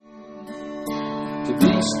to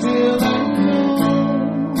be still and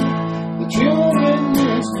know that you're in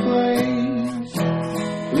this place.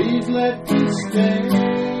 Please let me stay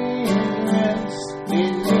and rest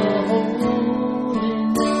in your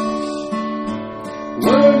holiness.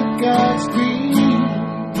 Word of God's peace.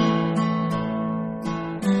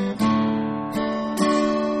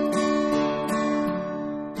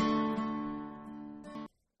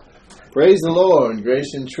 Praise the Lord,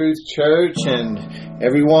 Grace and Truth Church, and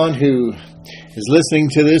everyone who is listening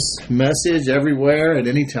to this message everywhere at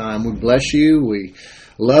any time. We bless you. We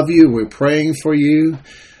love you. We're praying for you.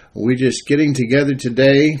 We're just getting together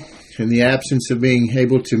today in the absence of being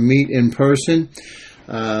able to meet in person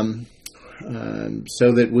so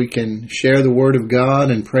that we can share the Word of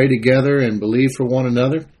God and pray together and believe for one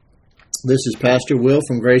another. This is Pastor Will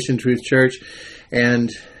from Grace and Truth Church, and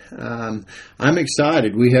I'm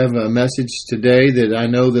excited. We have a message today that I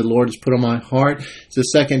know the Lord has put on my heart. It's the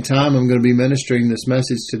second time I'm going to be ministering this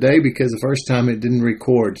message today because the first time it didn't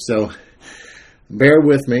record. So bear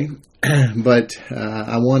with me. But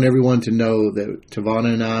I want everyone to know that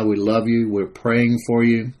Tavana and I, we love you. We're praying for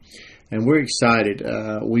you. And we're excited.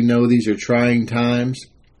 We know these are trying times.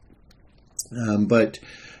 But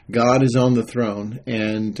God is on the throne.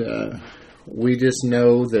 And we just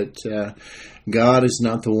know that God is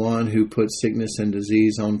not the one who puts sickness and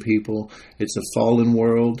disease on people. It's a fallen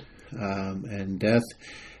world, and death,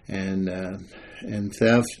 and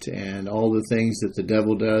theft, and all the things that the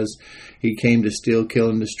devil does. He came to steal, kill,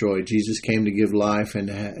 and destroy. Jesus came to give life, and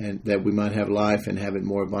that we might have life and have it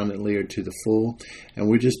more abundantly or to the full. And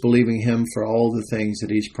we're just believing Him for all the things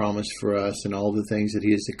that He's promised for us and all the things that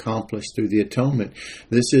He has accomplished through the atonement.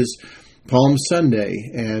 This is Palm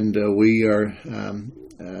Sunday, and we are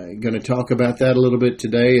going to talk about that a little bit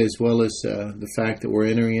today, as well as the fact that we're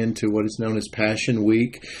entering into what is known as Passion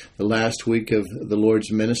Week, the last week of the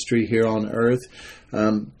Lord's ministry here on earth,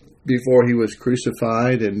 before He was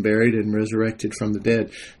crucified and buried and resurrected from the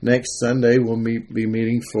dead. Next Sunday, we'll be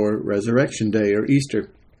meeting for Resurrection Day, or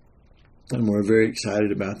Easter. And we're very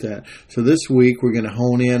excited about that. So this week we're going to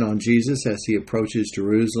hone in on Jesus as He approaches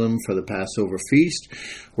Jerusalem for the Passover feast,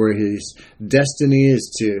 where His destiny is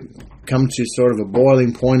to come to sort of a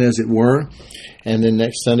boiling point, as it were. And then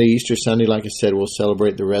next Sunday, Easter Sunday, like I said, we'll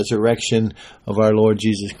celebrate the resurrection of our Lord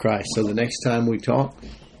Jesus Christ. So the next time we talk,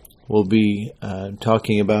 we'll be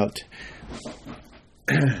talking about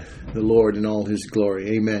the Lord in all His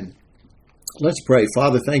glory. Amen. Let's pray.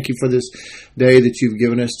 Father, thank you for this day that you've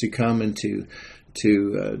given us to come and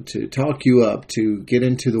to talk you up, to get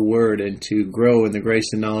into the Word, and to grow in the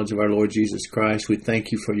grace and knowledge of our Lord Jesus Christ. We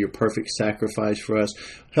thank you for your perfect sacrifice for us.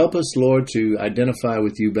 Help us, Lord, to identify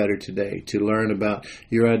with you better today, to learn about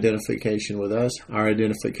your identification with us, our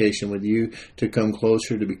identification with you, to come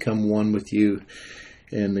closer, to become one with you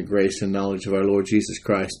in the grace and knowledge of our Lord Jesus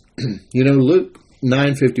Christ. You know, Luke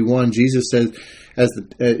 9:51, Jesus says,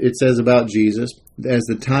 it says about Jesus, as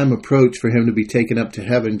the time approached for Him to be taken up to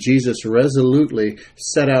heaven, Jesus resolutely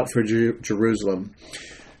set out for Jerusalem,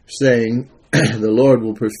 saying, the Lord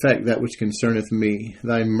will perfect that which concerneth me.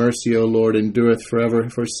 Thy mercy, O Lord, endureth forever.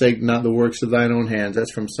 Forsake not the works of thine own hands.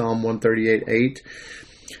 That's from Psalm 138:8.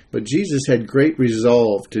 But Jesus had great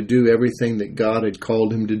resolve to do everything that God had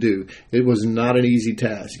called Him to do. It was not an easy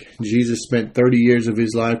task. Jesus spent 30 years of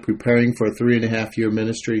His life preparing for a 3.5-year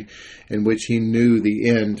ministry in which He knew the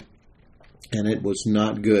end, and it was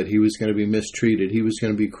not good. He was going to be mistreated. He was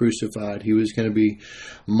going to be crucified. He was going to be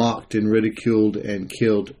mocked and ridiculed and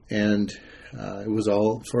killed, and it was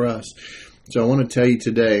all for us. So I want to tell you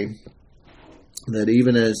today that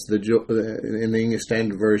even as in the English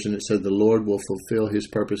Standard Version, it says, the Lord will fulfill His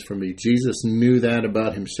purpose for me. Jesus knew that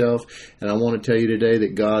about Himself, and I want to tell you today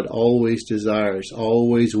that God always desires,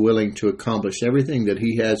 always willing to accomplish everything that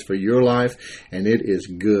He has for your life, and it is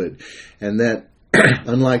good. And that,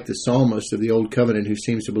 unlike the psalmist of the Old Covenant who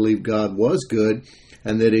seems to believe God was good,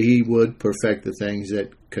 and that He would perfect the things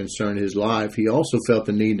that concern his life, he also felt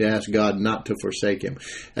the need to ask God not to forsake him.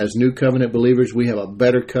 As New Covenant believers, we have a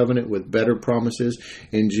better covenant with better promises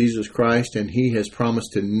in Jesus Christ, and He has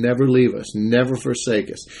promised to never leave us, never forsake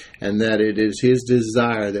us, and that it is His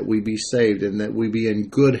desire that we be saved and that we be in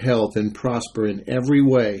good health and prosper in every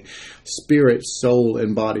way, spirit, soul,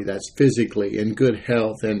 and body. That's physically in good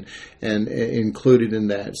health and included in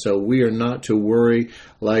that. So we are not to worry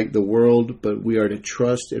like the world, but we are to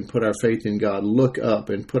trust and put our faith in God. Look up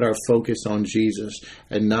and put our focus on Jesus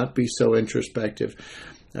and not be so introspective.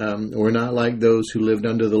 We're not like those who lived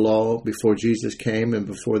under the law before Jesus came and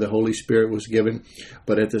before the Holy Spirit was given.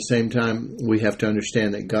 But at the same time, we have to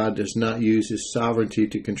understand that God does not use His sovereignty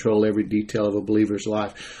to control every detail of a believer's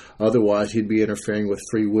life. Otherwise, He'd be interfering with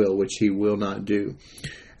free will, which He will not do.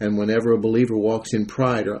 And whenever a believer walks in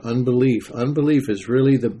pride or unbelief is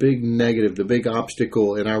really the big negative, the big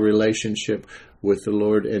obstacle in our relationship with the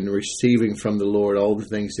Lord and receiving from the Lord all the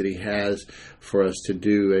things that He has for us to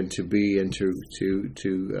do and to be and to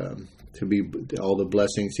be all the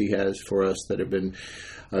blessings He has for us that have been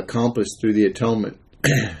accomplished through the atonement.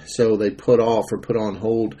 So they put on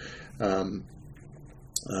hold by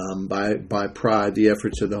pride the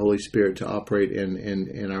efforts of the Holy Spirit to operate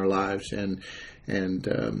in our lives and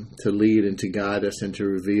to lead and to guide us and to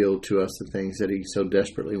reveal to us the things that He so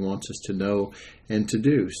desperately wants us to know and to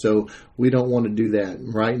do. So we don't want to do that.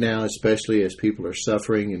 Right now, especially as people are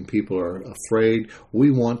suffering and people are afraid,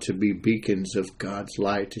 we want to be beacons of God's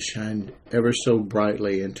light to shine ever so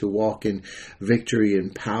brightly and to walk in victory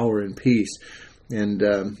and power and peace. And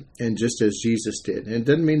just as Jesus did. And it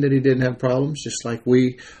doesn't mean that He didn't have problems, just like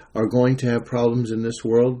we are going to have problems in this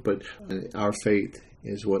world, but our faith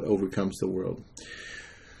is what overcomes the world.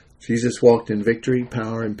 Jesus walked in victory,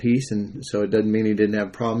 power, and peace, and so it doesn't mean He didn't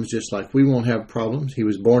have problems, just like we won't have problems. He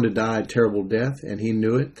was born to die a terrible death, and He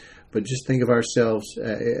knew it. But just think of ourselves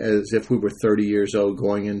as if we were 30 years old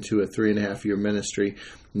going into a 3.5-year ministry,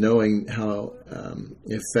 knowing how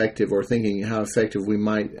effective, or thinking how effective we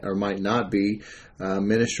might or might not be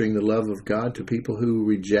ministering the love of God to people who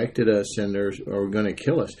rejected us and are going to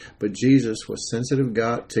kill us. But Jesus was sensitive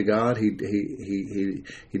to God. He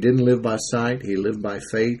didn't live by sight. He lived by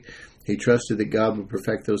faith. He trusted that God would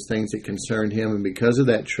perfect those things that concerned Him, and because of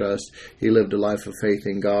that trust, He lived a life of faith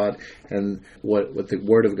in God and what the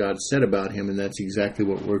Word of God said about Him, and that's exactly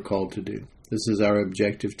what we're called to do. This is our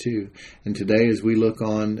objective too. And today, as we look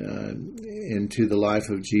on into the life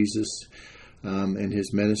of Jesus and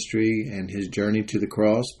His ministry and His journey to the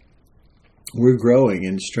cross, we're growing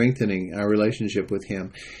and strengthening our relationship with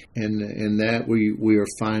Him, and in that we are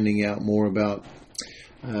finding out more about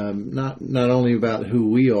not only about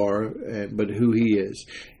who we are, but who He is.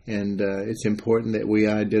 And it's important that we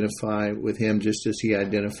identify with Him just as He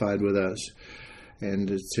identified with us,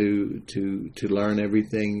 and to learn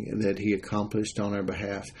everything that He accomplished on our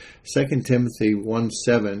behalf. 2 Timothy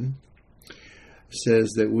 1:7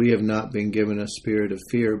 says that we have not been given a spirit of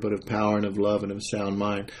fear, but of power and of love and of sound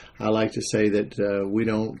mind. I like to say that we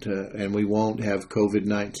don't and we won't have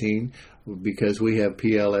COVID-19 because we have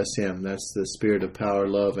PLSM. That's the spirit of power,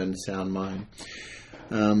 love, and sound mind.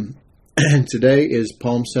 Today is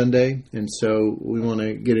Palm Sunday, and so we want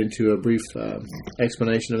to get into a brief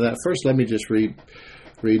explanation of that. First, let me just read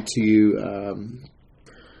to you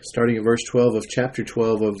starting at verse 12 of chapter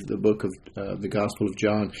 12 of the book of the Gospel of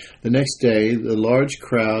John. The next day, the large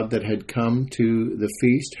crowd that had come to the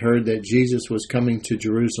feast heard that Jesus was coming to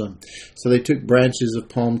Jerusalem. So they took branches of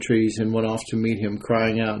palm trees and went off to meet Him,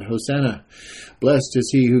 crying out, "Hosanna! Blessed is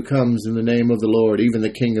He who comes in the name of the Lord, even the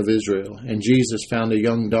King of Israel." And Jesus found a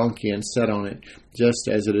young donkey and sat on it, just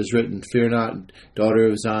as it is written, "Fear not, daughter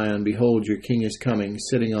of Zion, behold, your King is coming,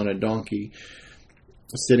 sitting on a donkey's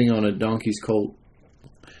colt."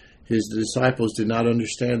 His disciples did not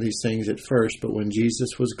understand these things at first, but when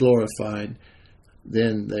Jesus was glorified,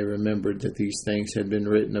 then they remembered that these things had been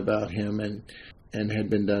written about Him and had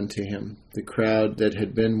been done to Him. The crowd that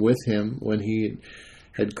had been with Him when He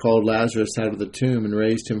had called Lazarus out of the tomb and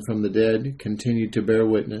raised him from the dead continued to bear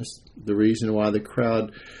witness. The reason why the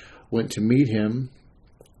crowd went to meet Him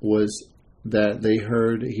was that they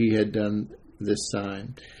heard He had done this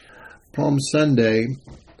sign. Palm Sunday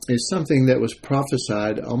is something that was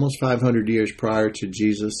prophesied almost 500 years prior to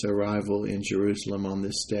Jesus' arrival in Jerusalem on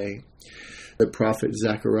this day. The prophet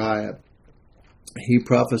Zechariah, he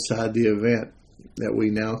prophesied the event that we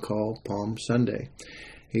now call Palm Sunday.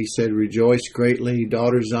 He said, "Rejoice greatly,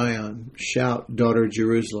 daughter Zion. Shout, daughter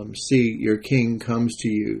Jerusalem. See, your king comes to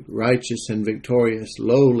you, righteous and victorious,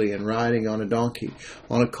 lowly and riding on a donkey,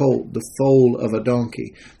 on a colt, the foal of a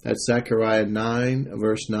donkey." That's Zechariah 9,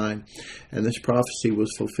 verse 9. And this prophecy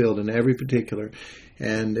was fulfilled in every particular.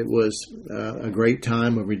 And it was a great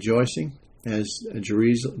time of rejoicing as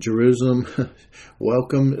Jerusalem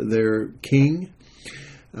welcomed their king.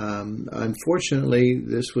 Unfortunately,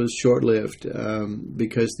 this was short-lived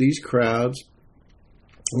because these crowds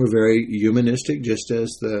were very humanistic, just as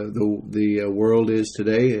the world is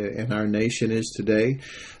today and our nation is today.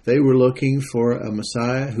 They were looking for a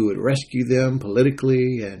Messiah who would rescue them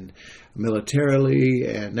politically and militarily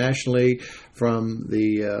and nationally from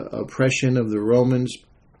the oppression of the Romans.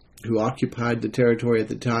 who occupied the territory at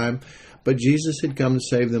the time, but Jesus had come to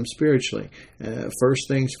save them spiritually. First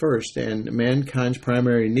things first, and mankind's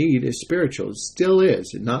primary need is spiritual. It still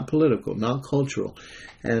is, not political, not cultural,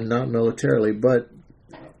 and not militarily, but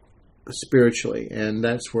spiritually. And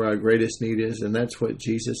that's where our greatest need is, and that's what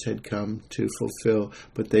Jesus had come to fulfill.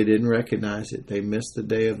 But they didn't recognize it. They missed the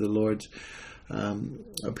day of the Lord's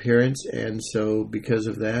appearance, and so because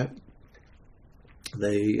of that,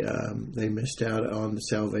 they missed out on the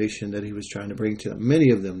salvation that he was trying to bring to them.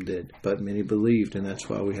 Many of them did, but many believed, and that's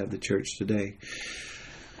why we have the church today.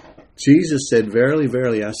 Jesus said, "Verily,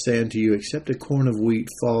 verily, I say unto you, except a corn of wheat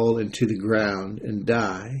fall into the ground and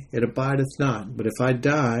die, it abideth not. But if it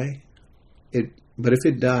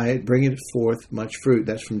die, it bringeth forth much fruit."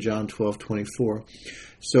 That's from John 12:24.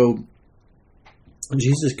 So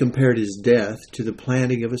Jesus compared his death to the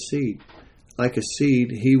planting of a seed. Like a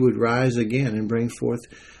seed, he would rise again and bring forth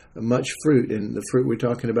much fruit. And the fruit we're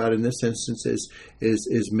talking about in this instance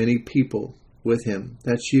is many people with him.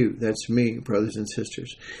 That's you. That's me, brothers and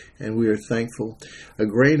sisters. And we are thankful. A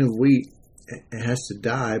grain of wheat has to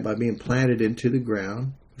die by being planted into the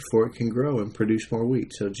ground before it can grow and produce more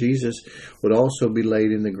wheat. So Jesus would also be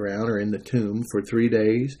laid in the ground or in the tomb for 3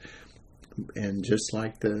 days. And just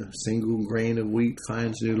like the single grain of wheat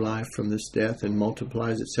finds new life from this death and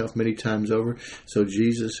multiplies itself many times over, so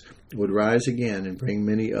Jesus would rise again and bring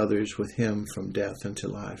many others with him from death unto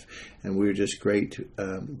life. And we're just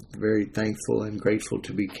very thankful and grateful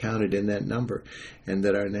to be counted in that number, and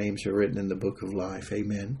that our names are written in the book of life.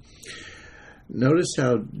 Amen. Notice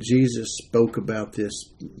how Jesus spoke about this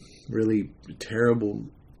really terrible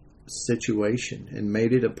situation and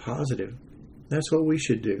made it a positive. That's what we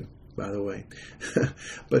should do, by the way.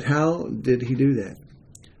 But how did he do that?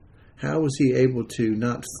 How was he able to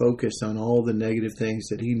not focus on all the negative things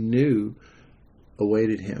that he knew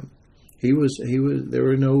awaited him? There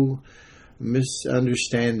were no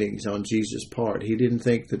misunderstandings on Jesus' part. He didn't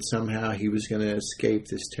think that somehow he was going to escape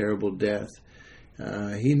this terrible death.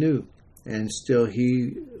 He knew, and still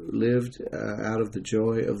he lived out of the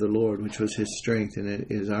joy of the Lord, which was his strength, and it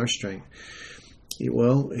is our strength.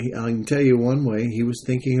 Well, I can tell you one way, he was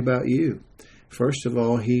thinking about you. First of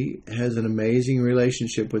all, he has an amazing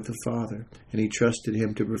relationship with the Father, and he trusted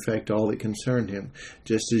him to perfect all that concerned him,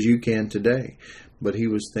 just as you can today. But he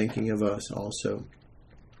was thinking of us also.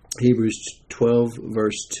 Hebrews 12,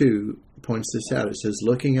 verse 2 points this out. It says,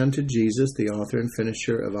 "Looking unto Jesus, the author and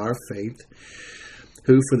finisher of our faith,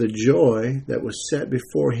 who for the joy that was set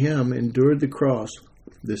before him endured the cross,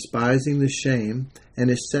 despising the shame, and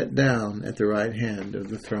is set down at the right hand of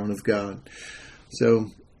the throne of God." So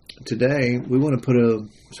today we want to put a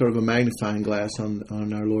sort of a magnifying glass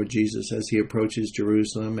on our Lord Jesus as he approaches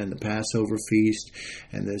Jerusalem and the Passover feast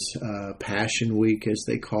and this Passion Week, as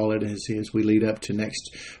they call it, as we lead up to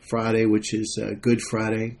next Friday, which is Good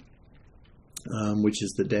Friday. Which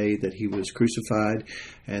is the day that he was crucified,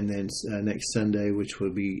 and then next Sunday, which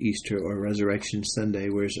will be Easter or Resurrection Sunday,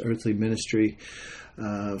 where his earthly ministry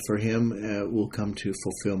for him will come to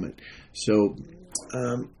fulfillment. So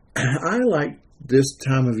I like this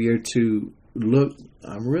time of year to look.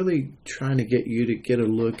 I'm really trying to get you to get a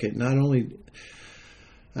look at not only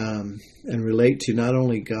and relate to not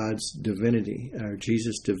only God's divinity or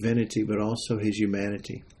Jesus' divinity, but also his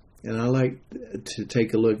humanity. And I like to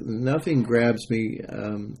take a look. Nothing grabs me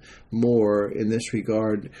more in this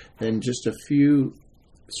regard than just a few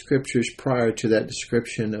scriptures prior to that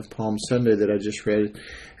description of Palm Sunday that I just read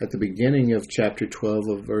at the beginning of chapter 12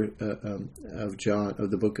 of John,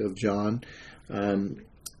 of the book of John. And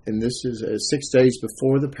this is 6 days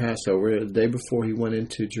before the Passover, the day before he went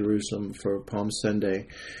into Jerusalem for Palm Sunday.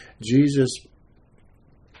 Jesus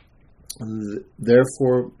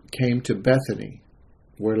therefore came to Bethany,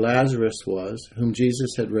 where Lazarus was, whom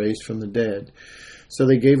Jesus had raised from the dead. So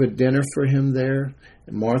they gave a dinner for him there,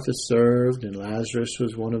 and Martha served, and Lazarus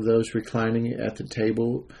was one of those reclining at the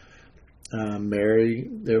table. Mary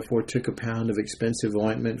therefore took a pound of expensive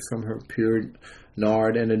ointment from her pure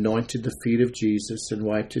nard and anointed the feet of Jesus and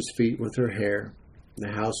wiped his feet with her hair.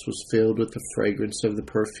 The house was filled with the fragrance of the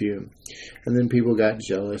perfume. And then people got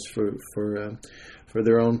jealous for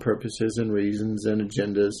their own purposes and reasons and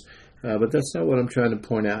agendas. But that's not what I'm trying to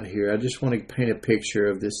point out here. I just want to paint a picture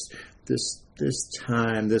of this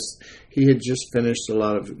time. He had just finished a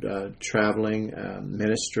lot of traveling,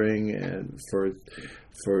 ministering, for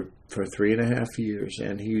 3.5 years,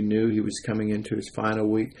 and he knew he was coming into his final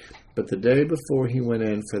week. But the day before he went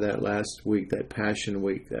in for that last week, that Passion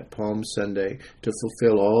Week, that Palm Sunday, to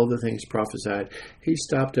fulfill all the things prophesied, he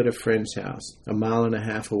stopped at a friend's house, 1.5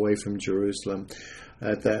 miles away from Jerusalem,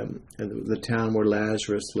 at the town where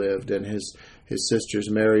Lazarus lived, and his his sisters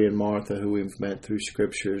Mary and Martha, who we've met through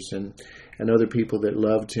scriptures, and other people that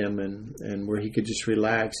loved him, and where he could just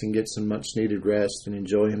relax and get some much needed rest and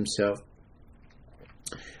enjoy himself.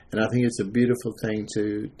 And I think it's a beautiful thing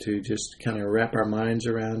to just kind of wrap our minds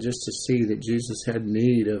around, just to see that Jesus had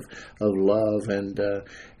need of love and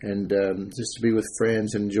just to be with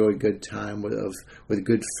friends and enjoy good time with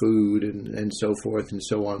good food and so forth and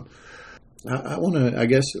so on. I want to, I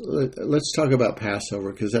guess, let's talk about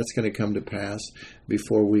Passover, because that's going to come to pass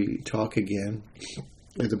before we talk again.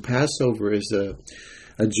 The Passover is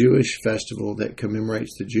a Jewish festival that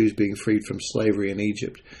commemorates the Jews being freed from slavery in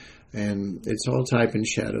Egypt. And it's all type and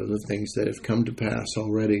shadow of things that have come to pass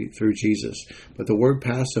already through Jesus. But the word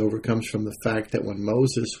Passover comes from the fact that when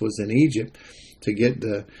Moses was in Egypt to get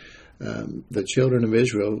the children of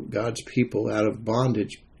Israel, God's people, out of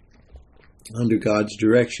bondage, under God's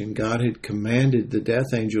direction, God had commanded the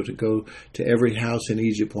death angel to go to every house in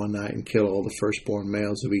Egypt one night and kill all the firstborn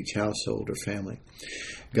males of each household or family.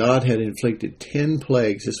 God had inflicted 10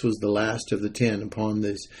 plagues. This was the last of the 10 upon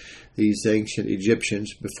these ancient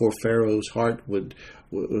Egyptians before Pharaoh's heart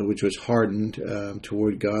which was hardened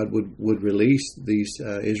toward God, would release these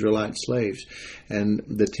Israelite slaves. And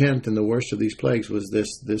the 10th and the worst of these plagues was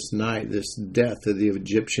this night, this death of the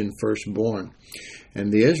Egyptian firstborn. And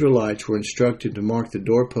the Israelites were instructed to mark the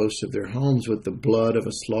doorposts of their homes with the blood of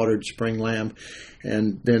a slaughtered spring lamb.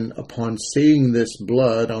 And then upon seeing this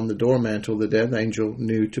blood on the doormantle, the death angel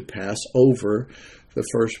knew to pass over the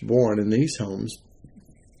firstborn in these homes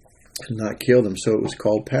and not kill them. So it was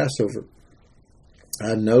called Passover.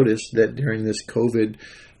 I noticed that during this COVID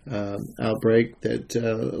outbreak that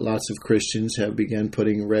lots of Christians have begun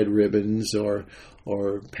putting red ribbons or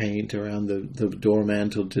paint around the door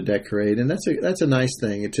mantle to decorate, and that's a nice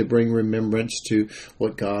thing to bring remembrance to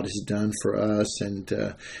what God has done for us, and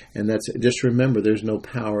that's just remember there's no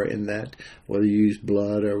power in that, whether you use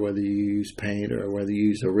blood or whether you use paint or whether you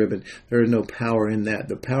use a ribbon. There is no power in that.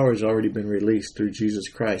 The power has already been released through Jesus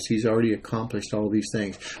Christ. He's already accomplished all these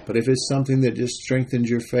things. But if it's something that just strengthens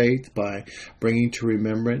your faith by bringing to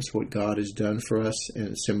remembrance what God has done for us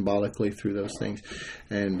and symbolically through those things,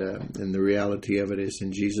 and the reality of it is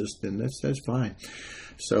in Jesus, then that's fine.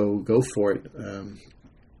 So go for it.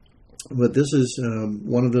 But this is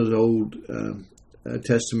one of those old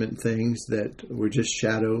Testament things that were just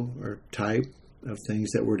shadow or type of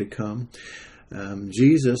things that were to come.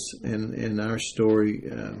 Jesus in our story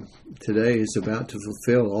today is about to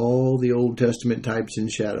fulfill all the Old Testament types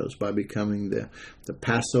and shadows by becoming the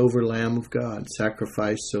Passover Lamb of God,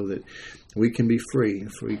 sacrificed so that we can be free,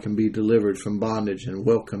 we can be delivered from bondage and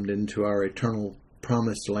welcomed into our eternal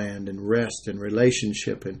promised land and rest and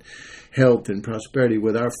relationship and health and prosperity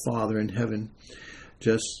with our Father in heaven,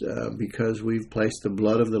 just because we've placed the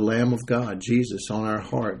blood of the Lamb of God, Jesus, on our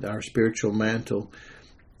heart, our spiritual mantle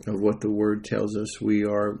of what the Word tells us we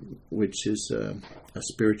are, which is a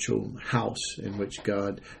spiritual house in which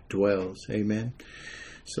God dwells. Amen.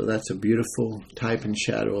 So that's a beautiful type and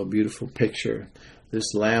shadow, a beautiful picture.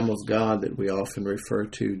 This Lamb of God that we often refer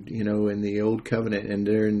to, in the Old Covenant, and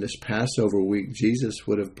during this Passover week, Jesus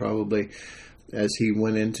would have probably, as he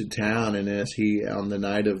went into town and as he, on the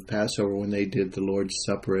night of Passover, when they did the Lord's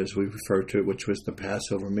Supper, as we refer to it, which was the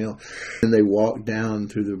Passover meal, and they walked down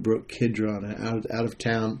through the brook Kidron, out of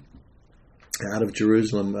town, out of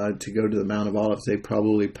Jerusalem to go to the Mount of Olives, they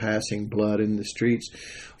probably passing blood in the streets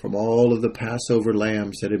from all of the Passover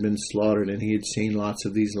lambs that had been slaughtered, and he had seen lots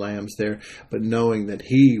of these lambs there, but knowing that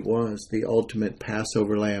he was the ultimate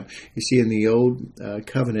Passover lamb. You see, in the Old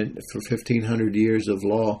Covenant, for 1,500 years of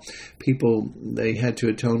law, people, they had to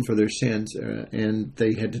atone for their sins, and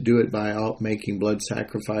they had to do it by making blood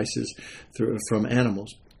sacrifices from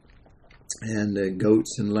animals. And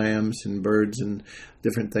goats and lambs and birds and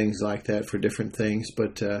different things like that for different things.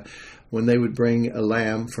 But when they would bring a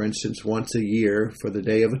lamb, for instance, once a year for the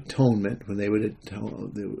Day of Atonement, when they would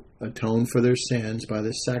atone for their sins by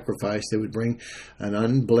this sacrifice, they would bring an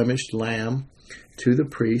unblemished lamb to the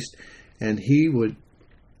priest, and he would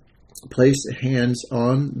place hands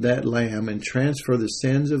on that lamb and transfer the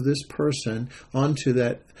sins of this person onto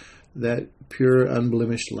that pure,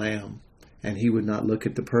 unblemished lamb. And he would not look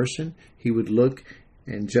at the person. He would look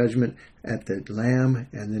in judgment at the lamb,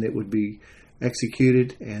 and then it would be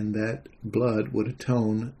executed, and that blood would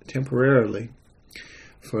atone temporarily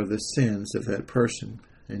for the sins of that person.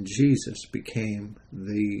 And Jesus became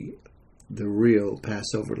the real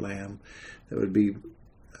Passover lamb that would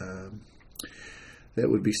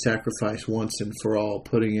be sacrificed once and for all,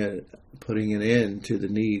 putting an end to the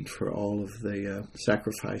need for all of the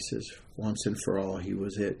sacrifices. Once and for all, he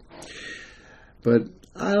was it. But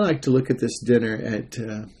I like to look at this dinner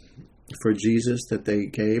for Jesus that they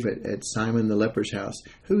gave at Simon the leper's house.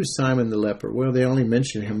 Who's Simon the leper? Well, they only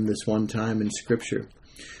mention him this one time in Scripture.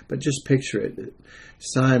 But just picture it.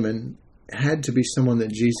 Simon had to be someone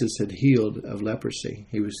that Jesus had healed of leprosy.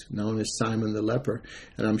 He was known as Simon the leper.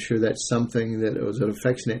 And I'm sure that's something that was an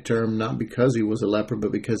affectionate term, not because he was a leper,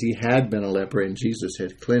 but because he had been a leper and Jesus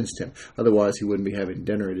had cleansed him. Otherwise, he wouldn't be having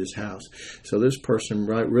dinner at his house. So this person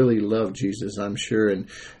really loved Jesus, I'm sure, and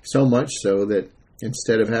so much so that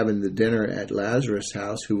instead of having the dinner at Lazarus'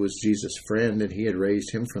 house, who was Jesus' friend, and he had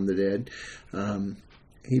raised him from the dead,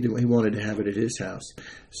 he wanted to have it at his house.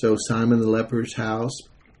 So Simon the leper's house,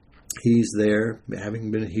 he's there,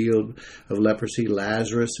 having been healed of leprosy.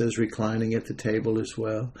 Lazarus is reclining at the table as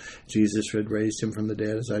well. Jesus had raised him from the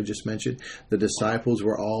dead, as I just mentioned. The disciples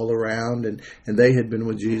were all around, and they had been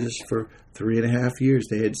with Jesus for 3.5 years.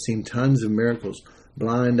 They had seen tons of miracles.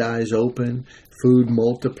 Blind eyes open, food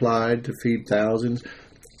multiplied to feed thousands.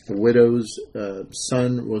 The widow's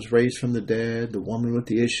son was raised from the dead. The woman with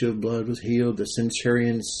the issue of blood was healed. The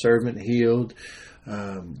centurion's servant healed.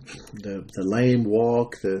 The lame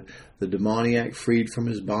walk, the demoniac freed from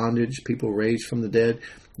his bondage, people raised from the dead,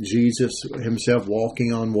 Jesus himself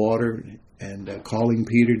walking on water and calling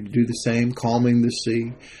Peter to do the same, calming the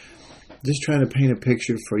sea. Just trying to paint a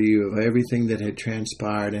picture for you of everything that had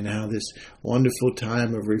transpired and how this wonderful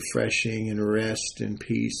time of refreshing and rest and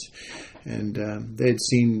peace. And they had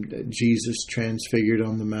seen Jesus transfigured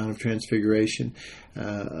on the Mount of Transfiguration,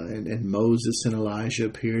 and Moses and Elijah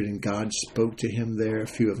appeared, and God spoke to him there. A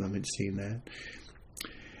few of them had seen that.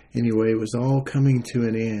 Anyway, it was all coming to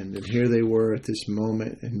an end, and here they were at this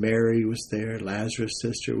moment, and Mary was there, Lazarus'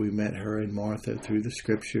 sister. We met her and Martha through the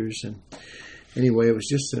Scriptures, and anyway, it was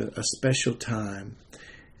just a special time,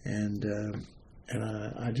 and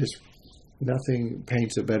I just, nothing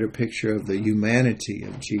paints a better picture of the humanity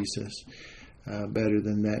of Jesus better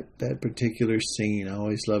than that particular scene. I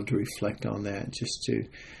always love to reflect on that, just to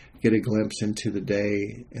get a glimpse into the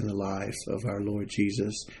day in the life of our Lord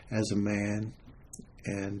Jesus as a man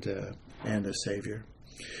and a Savior.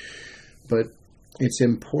 But it's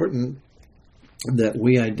important that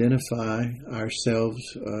we identify ourselves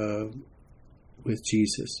with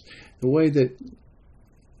Jesus. The way that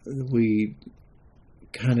we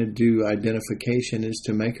kind of do identification is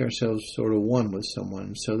to make ourselves sort of one with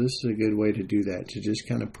someone. So this is a good way to do that, to just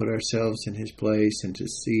kind of put ourselves in his place and to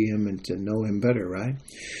see him and to know him better, right?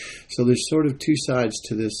 So there's sort of two sides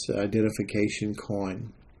to this identification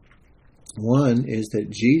coin. One is that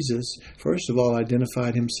Jesus, first of all,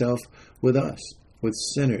 identified himself with us, with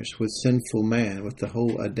sinners, with sinful man, with the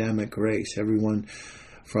whole Adamic race. Everyone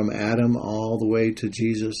from Adam all the way to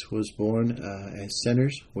Jesus was born as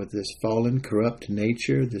sinners with this fallen, corrupt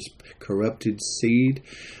nature, this corrupted seed.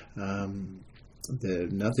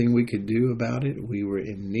 Nothing we could do about it. We were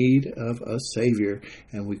in need of a Savior,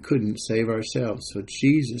 and we couldn't save ourselves. So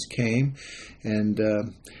Jesus came and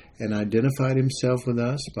identified himself with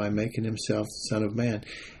us by making himself the Son of Man.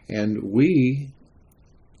 And we,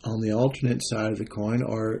 on the alternate side of the coin,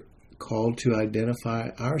 are called to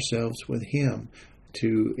identify ourselves with him,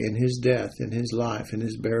 in his death, in his life, in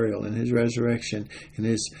his burial, in his resurrection,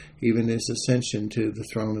 in even his ascension to the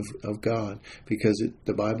throne of God, because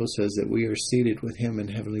the Bible says that we are seated with him in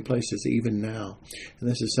heavenly places even now. And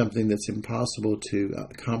this is something that's impossible to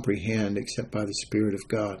comprehend except by the Spirit of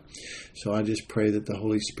God. So I just pray that the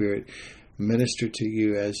Holy Spirit minister to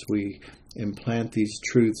you as we implant these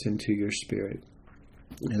truths into your spirit,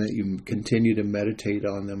 and that you continue to meditate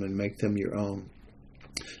on them and make them your own.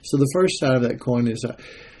 So the first side of that coin is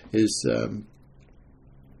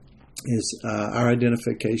our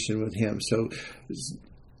identification with him. So,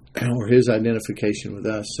 or his identification with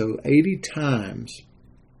us. So 80 times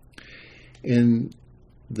in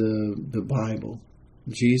the Bible,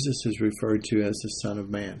 Jesus is referred to as the Son of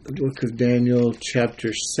Man. The book of Daniel,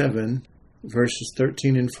 chapter 7, verses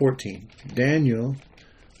 13 and 14. Daniel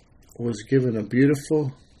was given a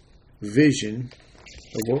beautiful vision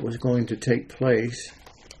of what was going to take place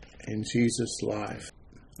in Jesus' life.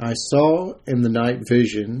 I saw in the night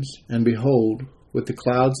visions, and behold, with the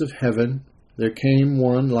clouds of heaven there came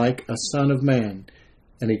one like a son of man,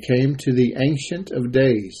 and he came to the Ancient of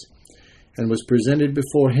Days, and was presented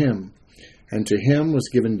before him. And to him was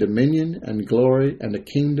given dominion and glory and a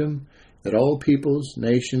kingdom, that all peoples,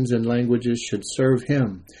 nations, and languages should serve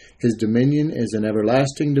him. His dominion is an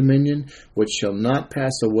everlasting dominion, which shall not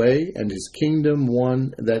pass away, and his kingdom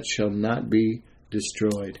one that shall not be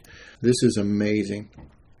destroyed. This is amazing.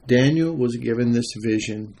 Daniel was given this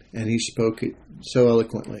vision, and he spoke it so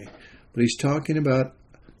eloquently. But he's talking about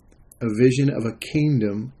a vision of a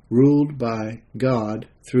kingdom ruled by God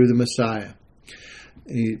through the Messiah.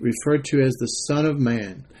 He referred to as the Son of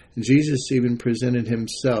Man. Jesus even presented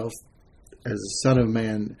himself as the Son of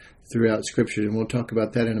Man throughout Scripture, and we'll talk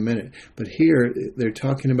about that in a minute. But here, they're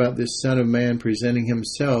talking about this Son of Man presenting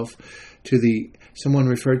himself to someone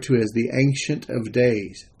referred to as the Ancient of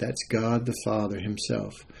Days. That's God the Father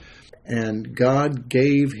himself. And God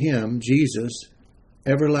gave him, Jesus,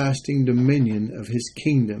 everlasting dominion of his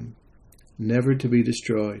kingdom, never to be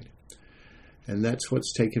destroyed. And that's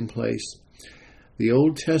what's taken place. The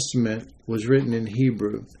Old Testament was written in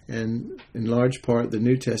Hebrew, and in large part the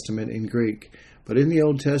New Testament in Greek. But in the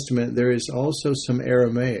Old Testament there is also some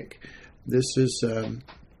Aramaic. This is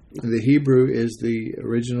the Hebrew is the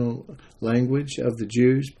original language of the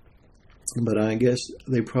Jews, but I guess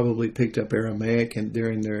they probably picked up Aramaic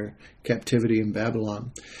during their captivity in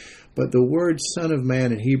Babylon. But the word Son of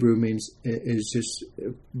Man in Hebrew is just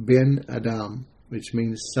Ben Adam, which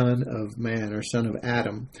means son of man or son of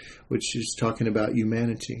Adam, which is talking about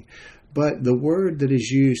humanity. But the word that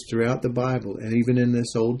is used throughout the Bible, and even in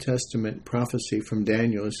this Old Testament prophecy from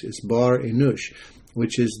Daniel, is Bar Enush,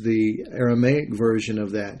 which is the Aramaic version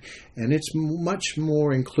of that. And it's much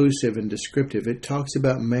more inclusive and descriptive. It talks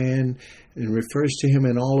about man and refers to him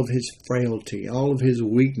in all of his frailty, all of his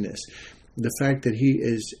weakness. The fact that he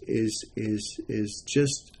is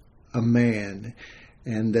just a man,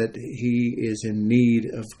 and that he is in need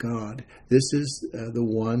of God. This is the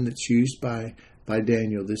one that's used by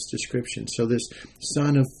Daniel, this description. So this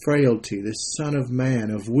son of frailty, this son of man,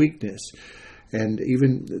 of weakness. And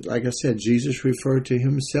even, like I said, Jesus referred to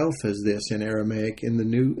himself as this in Aramaic in the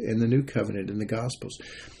New Covenant, in the Gospels.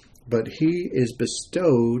 But he is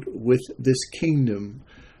bestowed with this kingdom.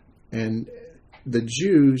 And the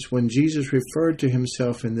Jews, when Jesus referred to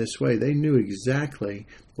himself in this way, they knew exactly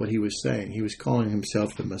what he was saying. He was calling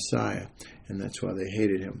himself the Messiah, and that's why they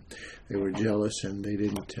hated him. They were jealous, and they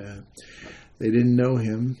didn't know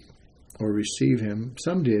him or receive him.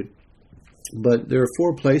 Some did. But there are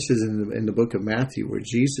 4 places in the book of Matthew where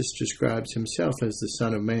Jesus describes himself as the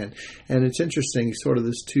Son of Man. And it's interesting, sort of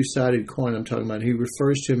this two-sided coin I'm talking about. He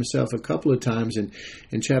refers to himself a couple of times in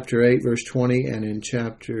chapter 8, verse 20, and in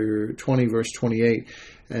chapter 20, verse 28,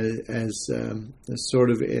 as sort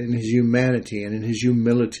of in his humanity and in his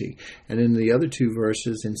humility. And in the other 2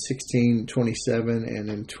 verses, in 16:27 and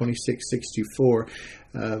in 26:64,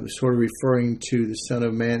 sort of referring to the Son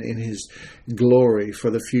of Man in his glory for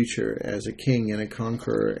the future as a king and a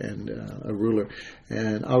conqueror and a ruler.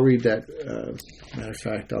 And I'll read that. Matter of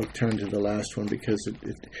fact, I'll turn to the last one because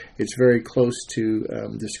it's very close to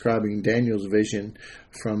describing Daniel's vision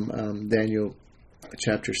from Daniel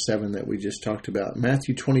chapter 7 that we just talked about.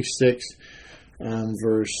 Matthew 26,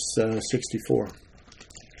 verse 64.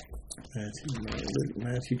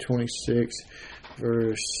 Matthew 26,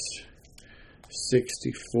 verse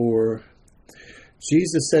 64.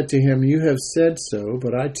 Jesus said to him, "You have said so,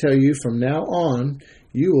 but I tell you, from now on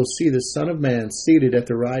you will see the Son of Man seated at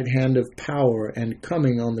the right hand of power and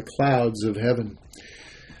coming on the clouds of heaven."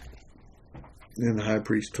 And the high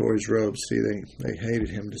priest tore his robes. See, they hated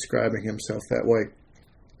him, describing himself that way.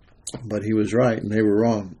 But he was right, and they were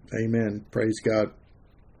wrong. Amen. Praise God.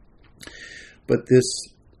 But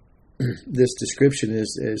this description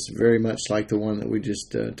is very much like the one that we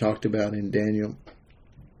just talked about in Daniel,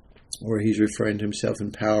 where he's referring to himself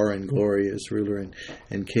in power and glory as ruler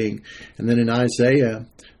and king. And then in Isaiah,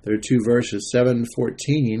 there are 2 verses, 7 and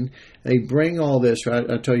 14. They bring all this, right?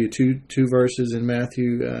 I tell you, two verses in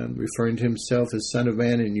Matthew referring to himself as Son of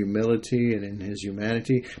Man in humility and in his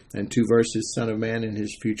humanity, and 2 verses, Son of Man in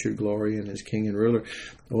his future glory and as king and ruler.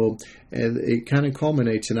 Well, and it kind of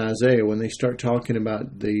culminates in Isaiah when they start talking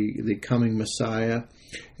about the coming Messiah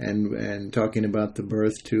and talking about the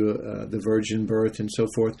birth to the virgin birth and so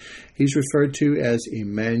forth. He's referred to as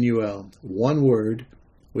Emmanuel, one word,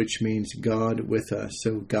 which means God with us.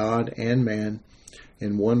 So God and man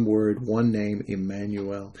in one word, one name,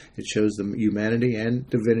 Emmanuel. It shows the humanity and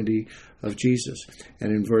divinity of Jesus.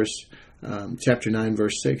 And in chapter 9,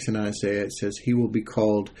 verse 6 in Isaiah, it says, "He will be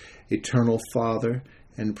called Eternal Father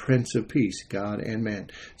and Prince of Peace," God and man.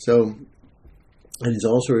 So, and he's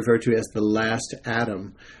also referred to as the last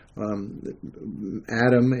Adam.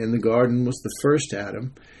 Adam in the garden was the first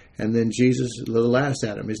Adam, and then Jesus, the last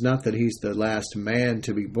Adam. It's not that he's the last man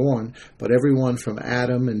to be born, but everyone from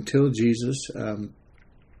Adam until Jesus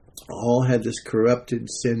all had this corrupted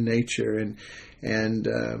sin nature, and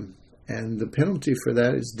the penalty for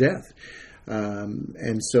that is death.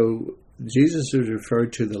 And so Jesus is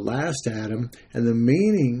referred to the last Adam, and the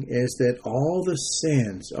meaning is that all the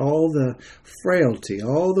sins, all the frailty,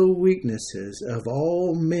 all the weaknesses of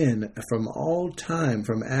all men from all time,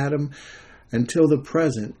 from Adam until the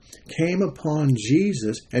present came upon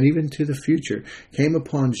Jesus, and even to the future, came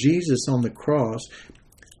upon Jesus on the cross,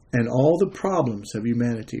 and all the problems of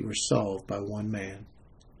humanity were solved by one man,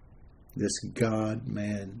 this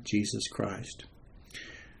God-man, Jesus Christ.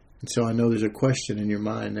 And so I know there's a question in your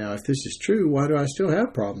mind now. If this is true, why do I still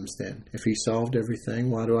have problems then? If he solved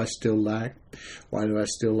everything, why do I still lack? Why do I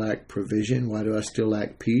still lack provision? Why do I still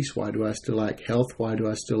lack peace? Why do I still lack health? Why do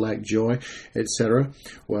I still lack joy, etc.?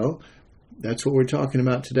 Well, that's what we're talking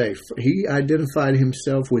about today. He identified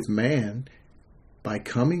himself with man by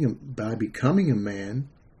becoming a man,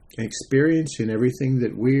 experiencing everything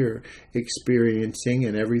that we're experiencing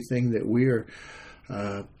and everything that we're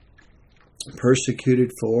persecuted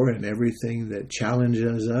for and everything that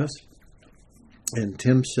challenges us and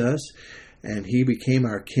tempts us. And he became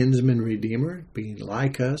our kinsman redeemer, being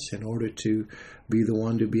like us in order to be the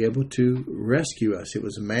one to be able to rescue us. It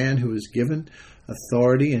was a man who was given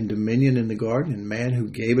authority and dominion in the garden, and man who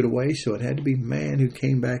gave it away. So it had to be man who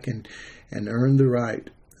came back and earned the right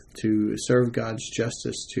to serve God's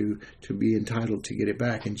justice, to be entitled to get it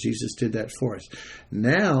back. And Jesus did that for us.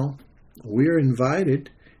 Now we're invited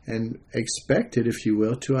and expected, if you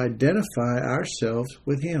will, to identify ourselves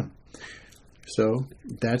with him. So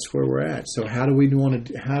that's where we're at. So how do we do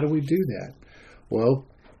that? Well,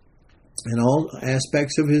 in all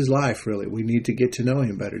aspects of his life, really, we need to get to know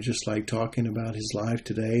him better, just like talking about his life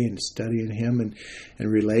today and studying him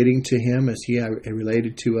and relating to him as he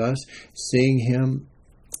related to us, seeing him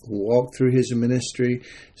walk through his ministry,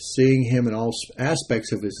 seeing him in all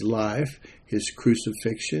aspects of his life, his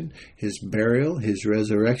crucifixion, his burial, his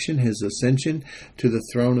resurrection, his ascension to the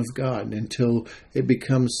throne of God, until it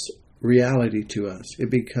becomes reality to us.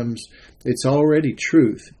 It's already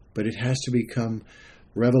truth, but it has to become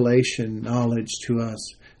revelation knowledge to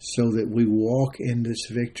us, so that we walk in this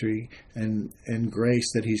victory and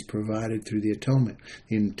grace that he's provided through the atonement.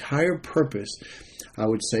 The entire purpose, I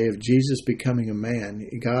would say, of Jesus becoming a man,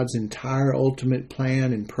 God's entire ultimate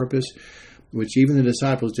plan and purpose, which even the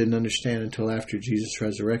disciples didn't understand until after Jesus'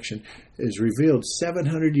 resurrection, is revealed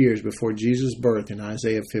 700 years before Jesus' birth in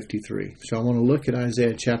Isaiah 53. So I want to look at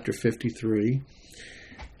Isaiah chapter 53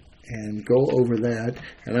 and go over that.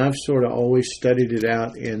 And I've sort of always studied it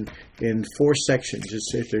out in 4 sections.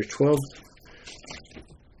 There's 12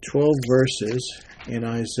 verses in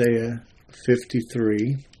Isaiah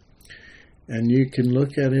 53, and you can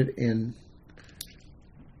look at it in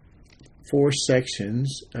 4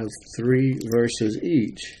 sections of 3 verses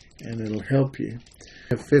each, and it'll help you.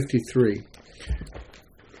 53.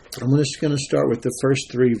 I'm just going to start with the first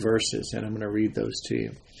 3 verses, and I'm going to read those to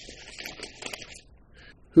you.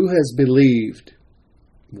 Who has believed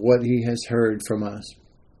what he has heard from us?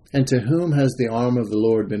 And to whom has the arm of the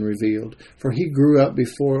Lord been revealed? For he grew up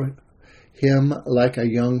before him like a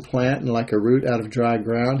young plant and like a root out of dry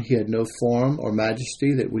ground. He had no form or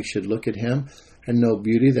majesty that we should look at him, and no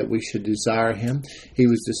beauty that we should desire him. He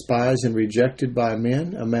was despised and rejected by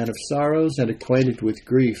men, a man of sorrows and acquainted with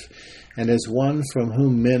grief. And as one from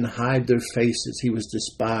whom men hide their faces, he was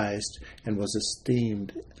despised and was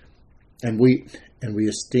esteemed. And we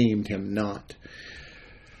esteemed him not.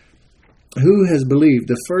 Who has believed?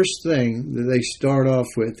 The first thing that they start off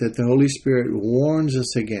with, that the Holy Spirit warns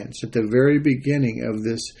us against at the very beginning of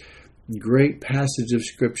this great passage of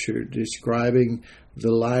Scripture describing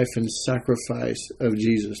the life and sacrifice of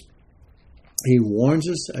Jesus. He warns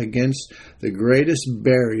us against the greatest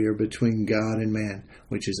barrier between God and man,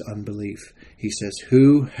 which is unbelief. He says,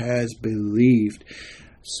 who has believed?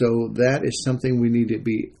 So that is something we need to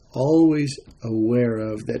be always aware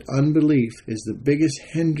of, that unbelief is the biggest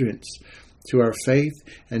hindrance to our faith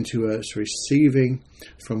and to us receiving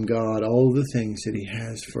from God all the things that he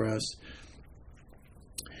has for us.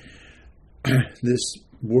 This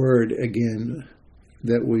word again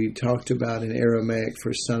that we talked about in Aramaic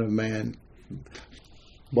for Son of Man,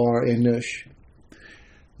 Bar Enush,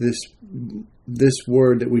 this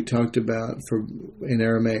word that we talked about for in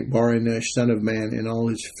Aramaic, Bar Enush, Son of Man, in all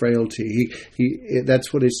his frailty.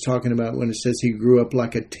 That's what it's talking about when it says he grew up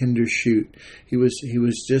like a tender shoot. He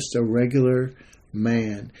was just a regular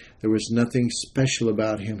man. There was nothing special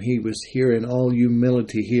about him. He was here in all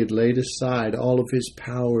humility. He had laid aside all of his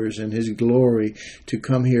powers and his glory to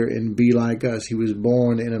come here and be like us. He was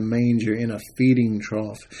born in a manger, in a feeding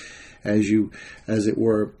trough, as it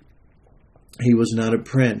were. He was not a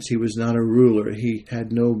prince. He was not a ruler. He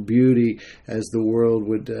had no beauty as the world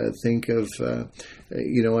would think of,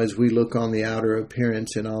 as we look on the outer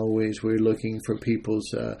appearance, and always we're looking for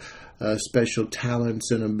people's special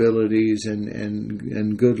talents and abilities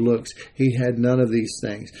and good looks. He had none of these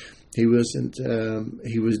things. He wasn't.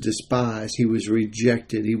 He was despised. He was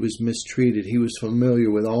rejected. He was mistreated. He was familiar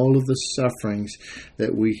with all of the sufferings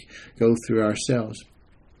that we go through ourselves.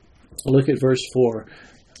 Look at verse 4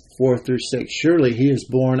 through 6. Surely he has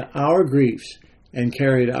borne our griefs and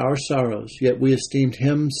carried our sorrows, yet we esteemed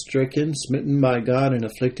him stricken, smitten by God, and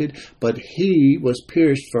afflicted. But he was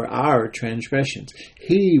pierced for our transgressions.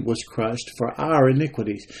 He was crushed for our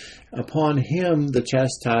iniquities. Upon him the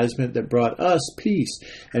chastisement that brought us peace,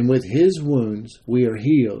 and with his wounds we are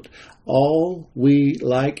healed. All we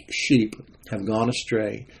like sheep have gone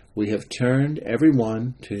astray. We have turned every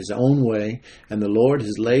one to his own way, and the Lord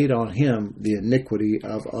has laid on him the iniquity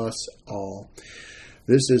of us all.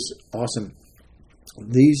 This is awesome.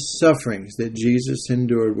 These sufferings that Jesus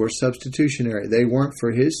endured were substitutionary. They weren't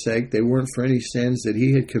for his sake. They weren't for any sins that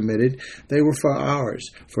he had committed. They were for ours,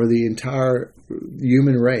 for the entire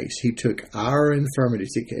human race. He took our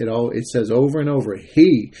infirmities. It says over and over,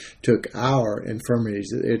 he took our infirmities.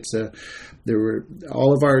 There were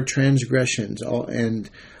all of our transgressions and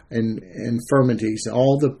infirmities,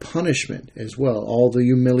 all the punishment as well, all the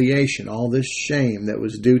humiliation, all this shame that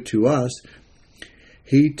was due to us.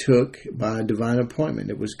 He took by divine appointment.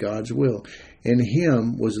 It was God's will. In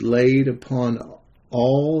him was laid upon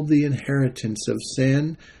all the inheritance of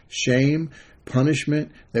sin, shame,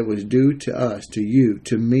 punishment that was due to us, to you,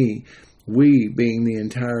 to me, we being the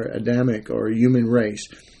entire Adamic or human race.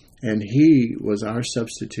 And he was our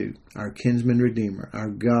substitute, our kinsman redeemer, our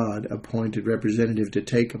God-appointed representative to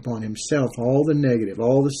take upon himself all the negative,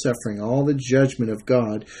 all the suffering, all the judgment of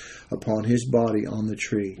God upon his body on the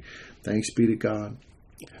tree. Thanks be to God.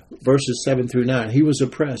 Verses 7 through 9, he was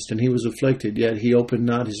oppressed and he was afflicted, yet he opened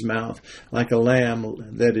not his mouth. Like a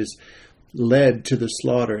lamb that is led to the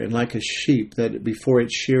slaughter, and like a sheep that before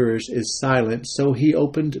its shearers is silent, so he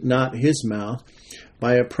opened not his mouth.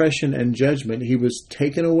 By oppression and judgment he was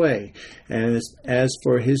taken away. And as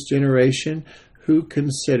for his generation, who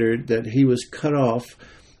considered that he was cut off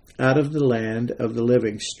out of the land of the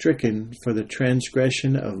living, stricken for the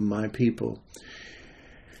transgression of my people.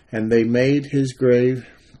 And they made his grave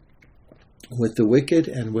with the wicked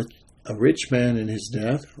and with a rich man in his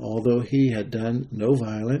death, although he had done no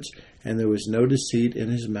violence, and there was no deceit in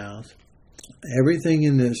his mouth. Everything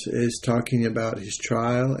in this is talking about his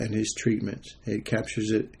trial and his treatment. It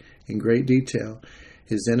captures it in great detail.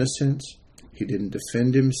 His innocence. He didn't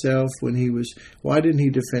defend himself when he was... Why didn't he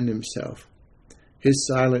defend himself? His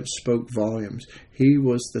silence spoke volumes. He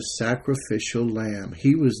was the sacrificial lamb.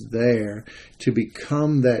 He was there to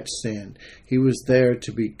become that sin. He was there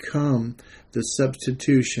to become the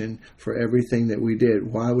substitution for everything that we did.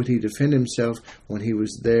 Why would he defend himself when he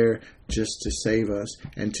was there just to save us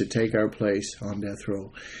and to take our place on death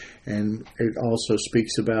row? And it also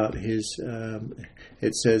speaks about his,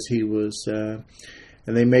 it says he was...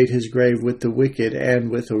 and they made his grave with the wicked and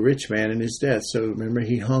with a rich man in his death. So remember,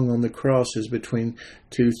 he hung on the cross as between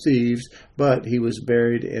two thieves, but he was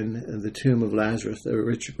buried in the tomb of Lazarus, the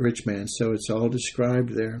rich man. So it's all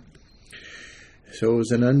described there. So it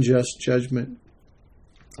was an unjust judgment,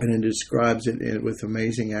 and it describes it with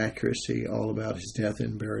amazing accuracy, all about his death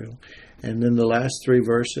and burial. And then the last three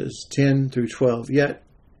verses, 10 through 12, yet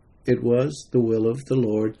it was the will of the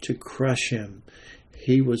Lord to crush him.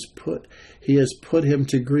 He has put him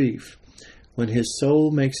to grief. When his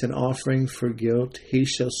soul makes an offering for guilt, he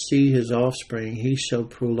shall see his offspring. He shall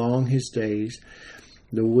prolong his days.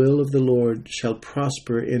 The will of the Lord shall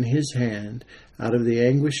prosper in his hand. Out of the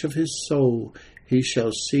anguish of his soul he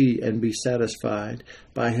shall see and be satisfied.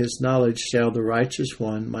 By his knowledge shall the righteous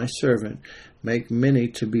one, my servant, make many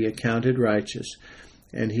to be accounted righteous,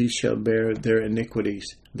 and he shall bear their iniquities.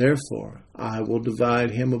 Therefore I will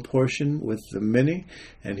divide him a portion with the many,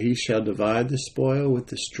 and he shall divide the spoil with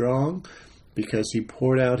the strong, because he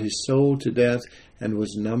poured out his soul to death and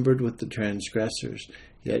was numbered with the transgressors.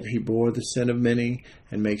 Yet he bore the sin of many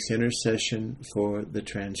and makes intercession for the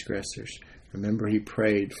transgressors. Remember, he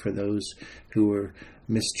prayed for those who were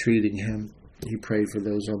mistreating him. He prayed for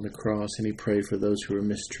those on the cross, and he prayed for those who were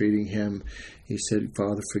mistreating him. He said,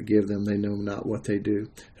 Father, forgive them. They know not what they do.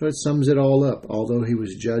 So it sums it all up. Although he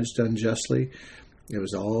was judged unjustly, it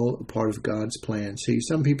was all a part of God's plan. See,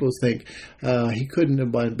 some people think he couldn't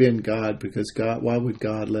have been God, because why would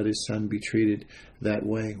God let his son be treated that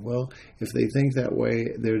way? Well, if they think that way,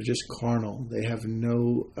 they're just carnal. They have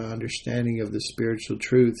no understanding of the spiritual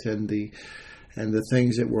truth and the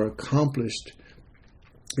things that were accomplished.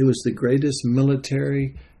 It was the greatest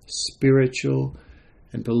military, spiritual,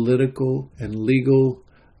 and political and legal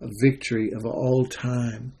victory of all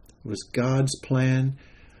time. It was God's plan.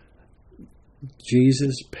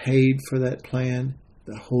 Jesus paid for that plan.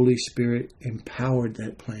 the Holy Spirit empowered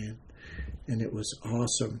that plan. And it was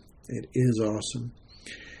awesome. It is awesome.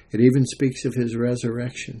 It even speaks of his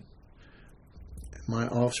resurrection. My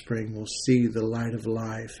offspring will see the light of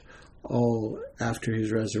life all after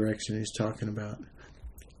his resurrection he's talking about.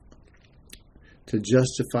 To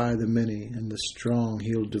justify the many and the strong,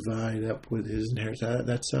 he'll divide up with his inheritance.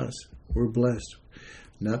 That's us. We're blessed.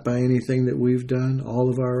 Not by anything that we've done. All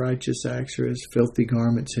of our righteous acts are as filthy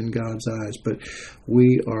garments in God's eyes. But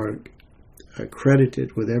we are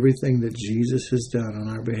credited with everything that Jesus has done on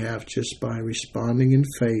our behalf just by responding in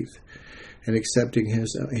faith and accepting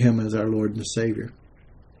him as our Lord and Savior.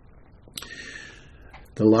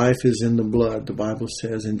 The life is in the blood, the Bible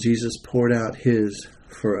says, and Jesus poured out his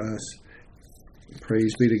for us.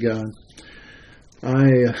 Praise be to God.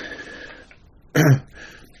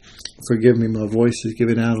 Forgive me, my voice is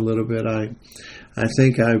giving out a little bit. I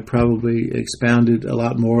think I probably expounded a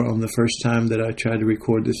lot more on the first time that I tried to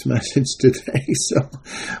record this message today. So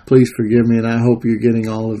please forgive me, and I hope you're getting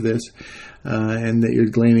all of this and that you're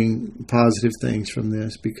gleaning positive things from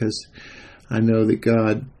this, because I know that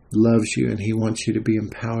God loves you and he wants you to be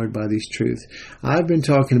empowered by these truths. I've been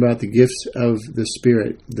talking about the gifts of the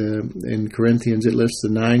Spirit. In Corinthians, it lists the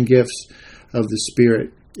 9 gifts of the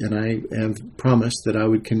Spirit. And I have promised that I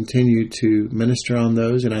would continue to minister on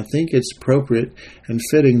those. And I think it's appropriate and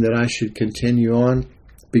fitting that I should continue on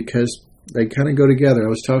because they kind of go together. I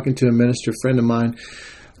was talking to a minister friend of mine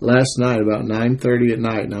last night about 9:30 at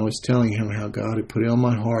night, and I was telling him how God had put it on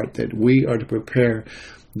my heart that we are to prepare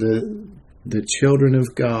the children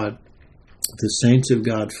of God, the saints of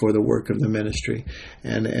God, for the work of the ministry.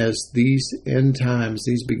 And as these end times,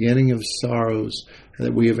 these beginning of sorrows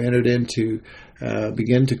that we have entered into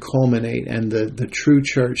begin to culminate, and the true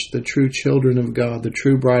church, the true children of God, the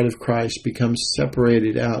true bride of Christ becomes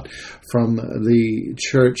separated out from the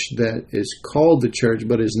church that is called the church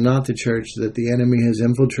but is not the church, that the enemy has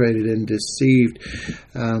infiltrated and deceived,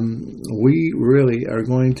 we really are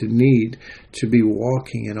going to need to be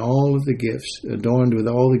walking in all of the gifts, adorned with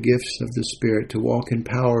all the gifts of the Spirit, to walk in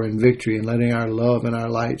power and victory and letting our love and our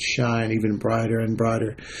light shine even brighter and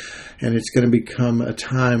brighter. And it's going to become a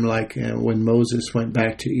time like when Moses went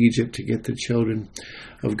back to Egypt to get the children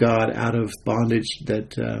of God out of bondage,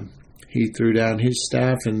 that he threw down his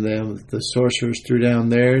staff and the sorcerers threw down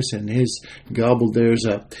theirs, and his gobbled theirs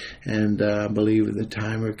up. And I believe the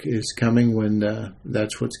time is coming when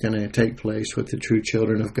that's what's going to take place with the true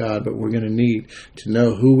children of God. But we're going to need to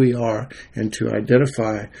know who we are and to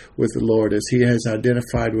identify with the Lord as he has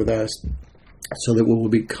identified with us, so that we will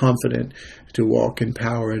be confident to walk in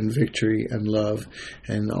power and victory and love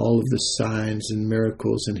and all of the signs and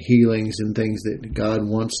miracles and healings and things that God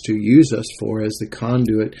wants to use us for as the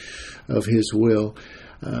conduit of his will,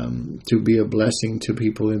 to be a blessing to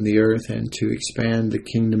people in the earth and to expand the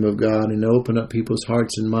kingdom of God and open up people's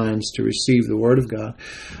hearts and minds to receive the Word of God.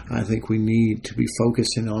 I think we need to be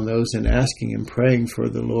focusing on those and asking and praying for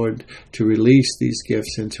the Lord to release these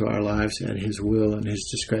gifts into our lives at his will and his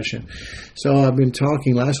discretion. So I've been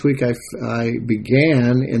talking, last week I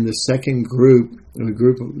began in the second group. We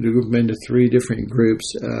group them into 3 different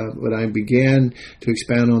groups, but I began to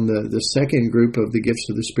expound on the second group of the gifts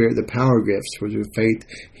of the Spirit, the power gifts, which are faith,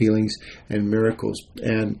 healings, and miracles.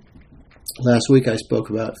 And last week I spoke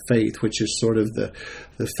about faith, which is sort of the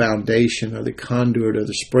foundation or the conduit or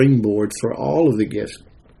the springboard for all of the gifts.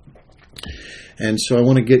 And so I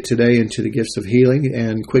want to get today into the gifts of healing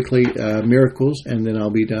and quickly miracles, and then I'll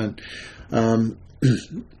be done.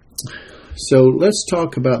 So let's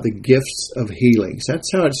talk about the gifts of healings. That's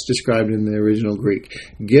how it's described in the original Greek.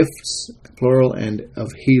 Gifts, plural, and of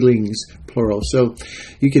healings, plural. So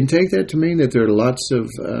you can take that to mean that there are lots of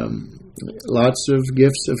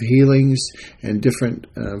gifts of healings and different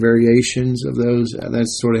variations of those.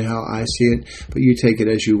 That's sort of how I see it, but you take it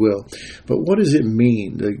as you will. But what does it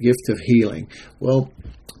mean, the gift of healing? Well,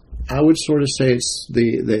 I would sort of say it's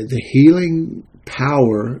the healing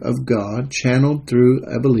power of God channeled through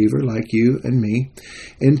a believer like you and me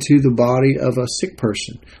into the body of a sick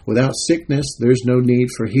person. Without sickness, there's no need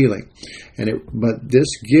for healing. But this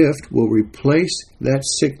gift will replace that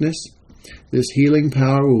sickness. This healing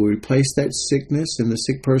power will replace that sickness in the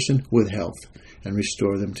sick person with health and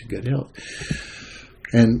restore them to good health.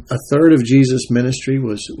 And a third of Jesus' ministry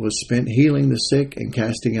was spent healing the sick and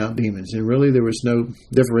casting out demons. And really there was no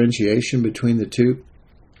differentiation between the two.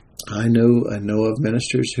 I know of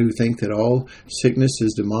ministers who think that all sickness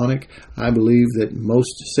is demonic. I believe that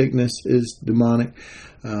most sickness is demonic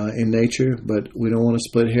in nature, but we don't want to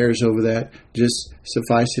split hairs over that. Just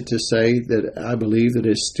suffice it to say that I believe that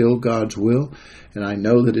it's still God's will, and I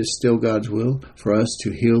know that it's still God's will for us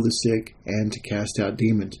to heal the sick and to cast out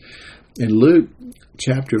demons. In Luke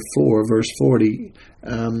chapter 4, verse 40,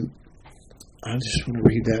 I just want to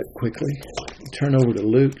read that quickly. Turn over to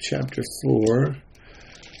Luke chapter 4.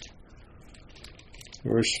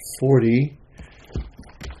 Verse 40.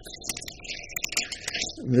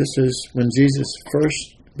 This is when Jesus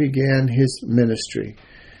first began his ministry,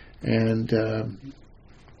 and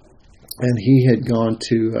he had gone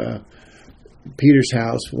to Peter's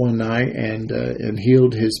house one night and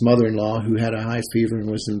healed his mother-in-law who had a high fever and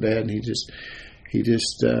was in bed. And he just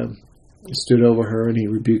stood over her and he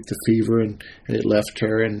rebuked the fever, and it left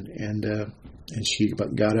her, and she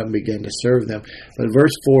got up and began to serve them. But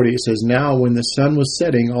verse 40, it says, "Now when the sun was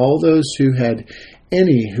setting, all those who had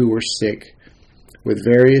any who were sick with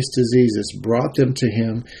various diseases brought them to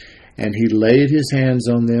him, and he laid his hands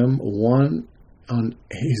on them,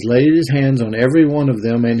 every one of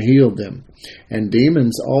them, and healed them. And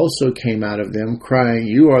demons also came out of them, crying,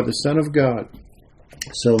 'You are the Son of God.'"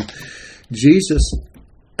 So Jesus,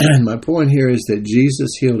 my point here is that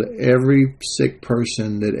Jesus healed every sick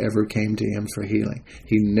person that ever came to him for healing.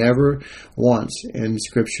 He never once in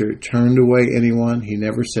Scripture turned away anyone. He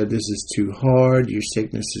never said, "This is too hard, your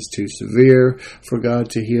sickness is too severe for God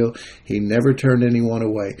to heal." He never turned anyone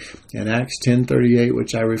away. In Acts 10:38,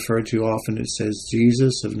 which I refer to often, it says,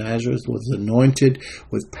 "Jesus of Nazareth was anointed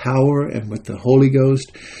with power and with the Holy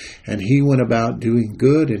Ghost, and he went about doing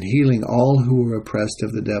good and healing all who were oppressed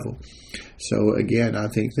of the devil." So again, I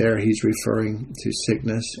think there he's referring to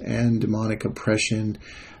sickness and demonic oppression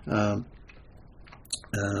as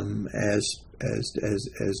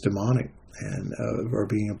demonic and or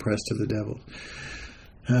being oppressed of the devil.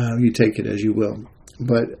 You take it as you will,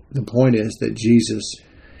 but the point is that Jesus,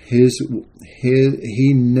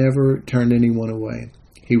 he never turned anyone away.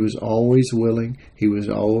 He was always willing. He was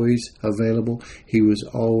always available. He was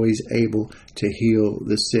always able to heal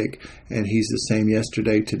the sick. And he's the same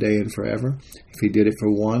yesterday, today, and forever. If he did it for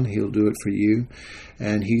one, he'll do it for you.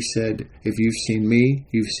 And he said, "If you've seen me,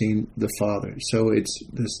 you've seen the Father." So it's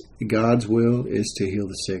this, God's will is to heal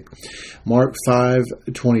the sick. Mark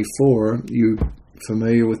 5:24, you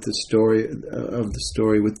familiar with the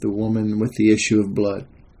story with the woman with the issue of blood.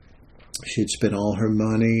 She had spent all her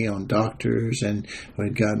money on doctors and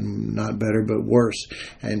had gotten not better but worse.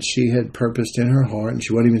 And she had purposed in her heart, and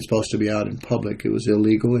she wasn't even supposed to be out in public. It was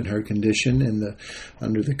illegal in her condition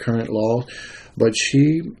under the current law. But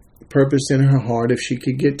she purposed in her heart, if she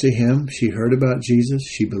could get to him, she heard about Jesus,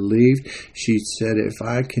 she believed. She said, "If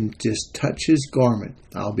I can just touch his garment,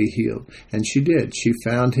 I'll be healed." And she did. She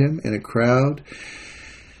found him in a crowd,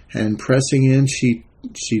 and pressing in, she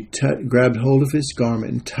grabbed hold of his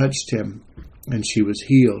garment and touched him, and she was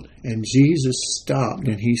healed. And Jesus stopped,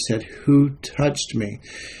 and he said, "Who touched me?"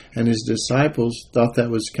 And his disciples thought that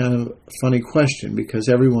was kind of a funny question, because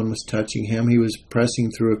everyone was touching him. He was pressing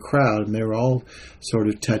through a crowd, and they were all sort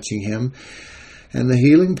of touching him. And the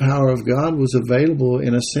healing power of God was available,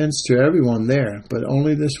 in a sense, to everyone there, but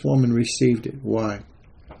only this woman received it. Why?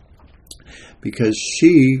 Because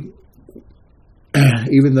she,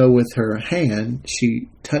 even though with her hand she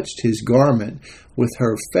touched his garment, with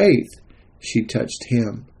her faith she touched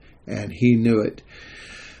him, and he knew it.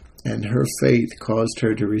 And her faith caused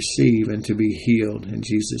her to receive and to be healed, and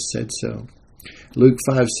Jesus said so. Luke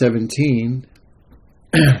 5:17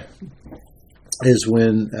 is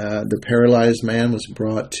when the paralyzed man was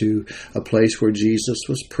brought to a place where Jesus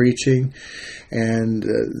was preaching, and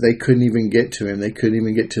they couldn't even get to him. They couldn't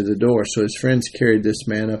even get to the door. So his friends carried this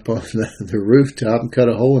man up on the rooftop and cut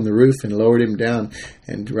a hole in the roof and lowered him down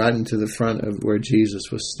and right into the front of where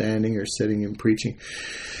Jesus was standing or sitting and preaching.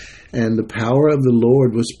 And the power of the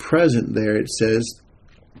Lord was present there, it says,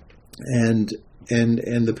 and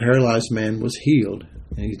the paralyzed man was healed.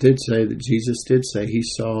 And he did say that Jesus did say he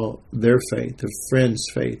saw their faith, the friends'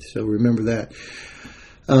 faith. So remember that.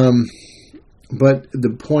 But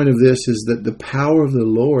the point of this is that the power of the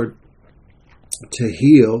Lord to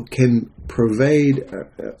heal can pervade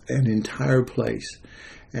an entire place.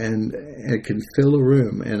 And it can fill a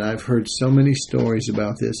room. And I've heard so many stories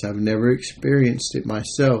about this. I've never experienced it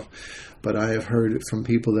myself, but I have heard it from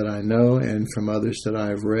people that I know and from others that I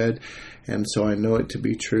have read. And so I know it to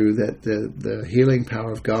be true that the healing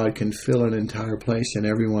power of God can fill an entire place and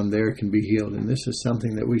everyone there can be healed. And this is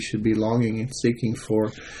something that we should be longing and seeking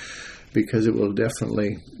for because it will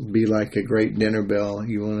definitely be like a great dinner bell.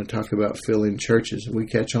 You want to talk about filling churches. If we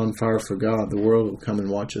catch on fire for God, the world will come and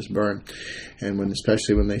watch us burn. And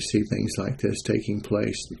especially when they see things like this taking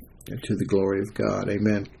place to the glory of God.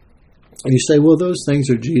 Amen. And you say, well, those things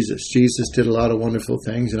are Jesus. Jesus did a lot of wonderful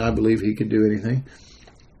things, and I believe he could do anything.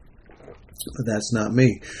 But that's not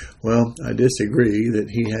me. Well, I disagree that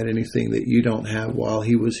he had anything that you don't have while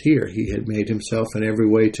he was here. He had made himself in every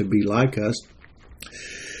way to be like us.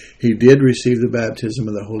 He did receive the baptism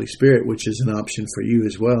of the Holy Spirit, which is an option for you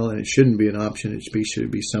as well. And it shouldn't be an option. It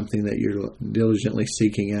should be something that you're diligently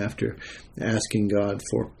seeking after, asking God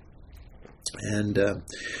for. And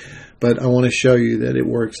but I want to show you that it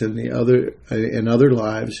works in other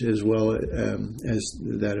lives as well as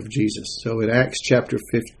that of Jesus. So in Acts chapter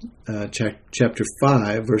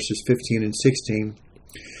 5, verses 15 and 16,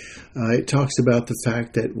 it talks about the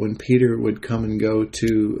fact that when Peter would come and go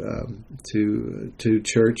to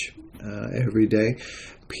church every day,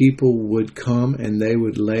 people would come and they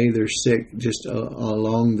would lay their sick just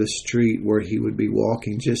along the street where he would be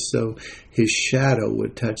walking, just so his shadow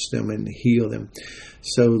would touch them and heal them.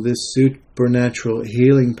 So this supernatural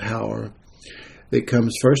healing power that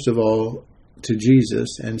comes first of all to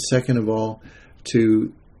Jesus, and second of all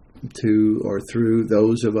to or through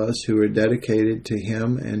those of us who are dedicated to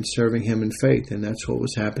him and serving him in faith. And that's what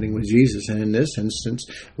was happening with Jesus. And in this instance,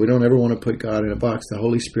 we don't ever want to put God in a box. The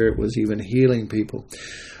Holy Spirit was even healing people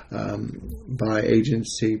by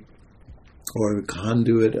agency or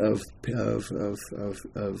conduit of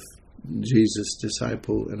Jesus'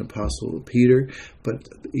 disciple and apostle Peter, but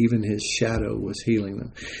even his shadow was healing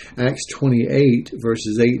them. Acts 28,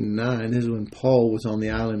 verses 8 and 9, this is when Paul was on the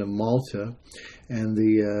island of Malta, and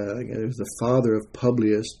the father of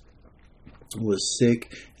Publius was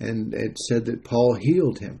sick, and it said that Paul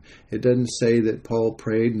healed him. It doesn't say that Paul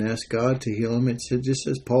prayed and asked God to heal him. It just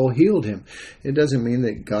says Paul healed him. It doesn't mean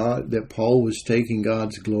that Paul was taking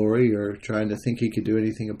God's glory or trying to think he could do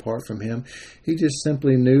anything apart from him. He just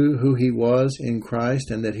simply knew who he was in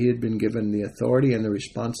Christ, and that he had been given the authority and the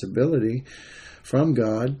responsibility from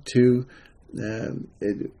God to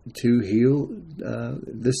heal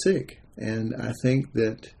the sick. And I think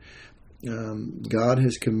that God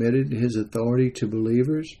has committed his authority to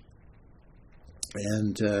believers,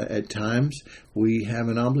 and at times we have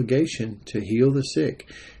an obligation to heal the sick,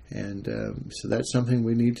 and so that's something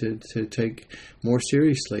we need to take more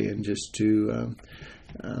seriously, and just to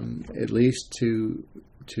at least to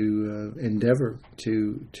endeavor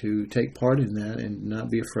to take part in that, and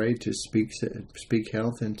not be afraid to speak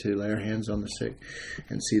health and to lay our hands on the sick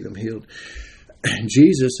and see them healed.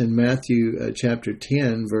 Jesus in Matthew chapter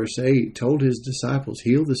 10, verse 8, told his disciples,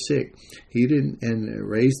 heal the sick. He didn't, and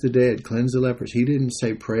raise the dead, cleanse the lepers. He didn't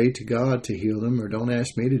say pray to God to heal them or don't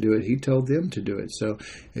ask me to do it. He told them to do it. So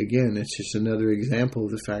again, it's just another example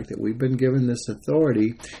of the fact that we've been given this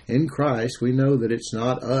authority in Christ. We know that it's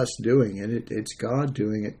not us doing it. It's God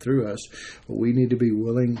doing it through us. But we need to be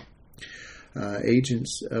willing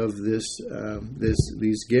agents of these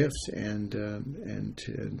gifts, and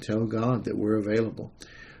tell God that we're available.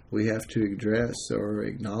 We have to address or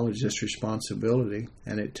acknowledge this responsibility,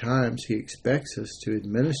 and at times he expects us to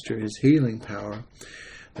administer his healing power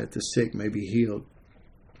that the sick may be healed.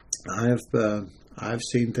 I've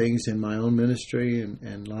seen things in my own ministry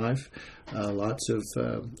and life, lots of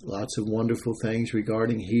wonderful things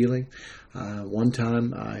regarding healing. One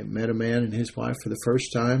time I met a man and his wife for the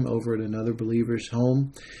first time over at another believer's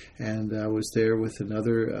home, and I was there with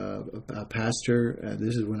another pastor.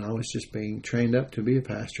 This is when I was just being trained up to be a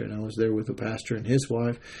pastor, and I was there with a pastor and his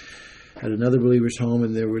wife at another believer's home,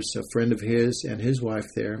 and there was a friend of his and his wife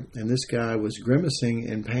there, and this guy was grimacing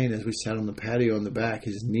in pain as we sat on the patio in the back.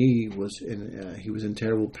 His knee was he was in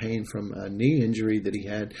terrible pain from a knee injury that he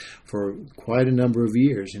had for quite a number of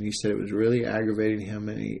years, and he said it was really aggravating him,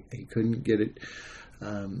 and he couldn't get it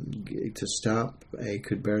to stop. He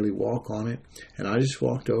could barely walk on it, and I just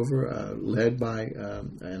walked over, led by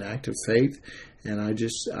an act of faith, and I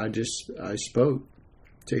spoke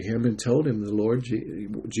to him and told him the Lord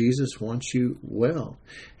Jesus wants you well.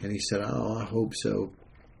 And he said, oh, I hope so.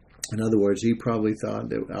 In other words, he probably thought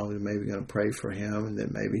that I was maybe going to pray for him and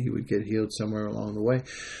that maybe he would get healed somewhere along the way.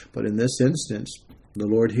 But in this instance, the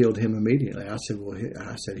Lord healed him immediately. I said,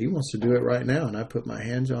 he wants to do it right now. And I put my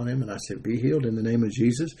hands on him and I said, be healed in the name of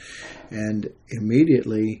Jesus. And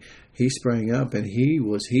immediately he sprang up and he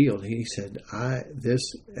was healed. He said, this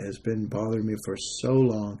has been bothering me for so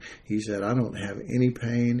long. He said, I don't have any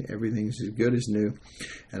pain. Everything's as good as new.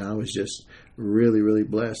 And I was just really, really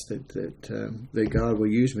blessed that God will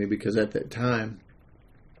use me, because at that time,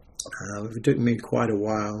 It took me quite a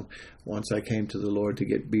while once I came to the Lord to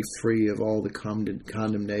be free of all the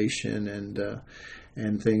condemnation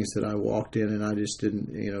and things that I walked in, and I just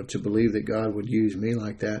didn't, to believe that God would use me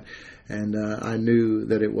like that. And I knew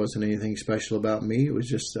that it wasn't anything special about me. It was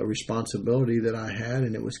just a responsibility that I had,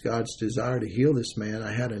 and it was God's desire to heal this man.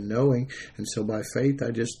 I had a knowing, and so by faith, I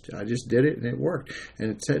just did it, and it worked.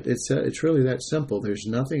 And it's really that simple. There's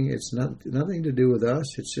nothing. It's nothing to do with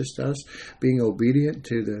us. It's just us being obedient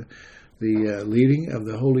to the leading of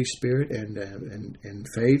the Holy Spirit and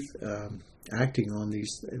faith, acting on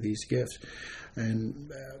these gifts.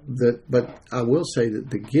 But I will say that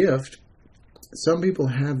the gift, some people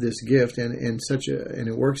have this gift, and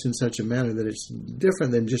it works in such a manner that it's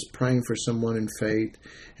different than just praying for someone in faith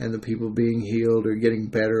and the people being healed or getting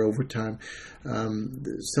better over time.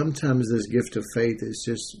 Sometimes this gift of faith is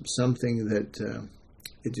just something that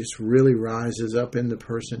it just really rises up in the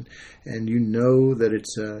person, and that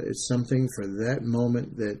it's something for that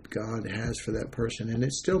moment that God has for that person. And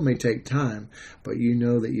it still may take time, but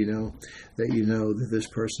that this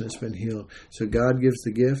person has been healed. So God gives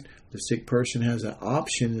the gift. The sick person has an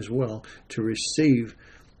option as well to receive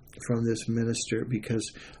from this minister,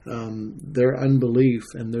 because their unbelief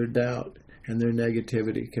and their doubt and their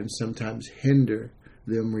negativity can sometimes hinder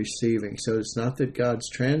them receiving. So it's not that God's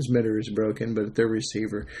transmitter is broken, but their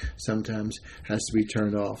receiver sometimes has to be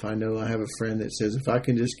turned off. I know I have a friend that says, if I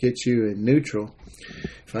can just get you in neutral,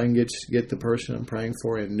 if I can get the person I'm praying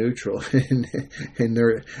for in neutral and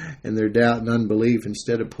their doubt and unbelief,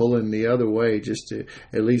 instead of pulling the other way, just to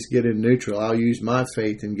at least get in neutral, I'll use my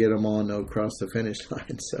faith and get them on across the finish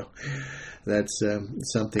line. So that's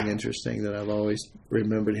something interesting that I've always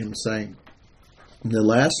remembered him saying. And the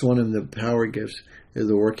last one in the power gifts is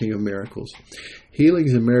the working of miracles.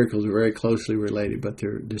 Healings and miracles are very closely related, but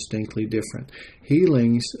they're distinctly different.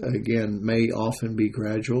 Healings, again, may often be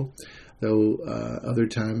gradual, though other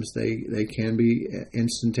times they can be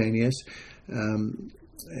instantaneous,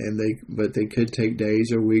 but they could take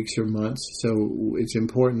days or weeks or months. So it's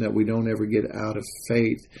important that we don't ever get out of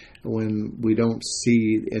faith when we don't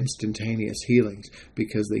see instantaneous healings,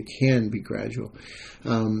 because they can be gradual.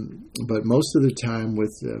 But most of the time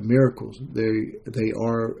with miracles, they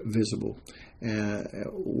are visible,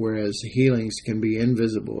 whereas healings can be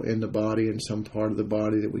invisible in the body, in some part of the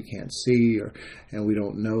body that we can't see, and we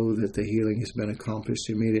don't know that the healing has been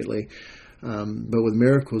accomplished immediately. But with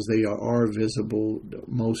miracles, they are visible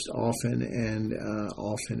most often, and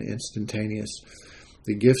often instantaneous.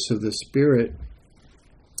 The gifts of the Spirit,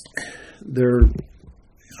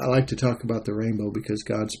 I like to talk about the rainbow, because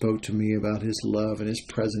God spoke to me about His love and His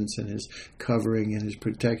presence and His covering and His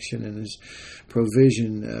protection and His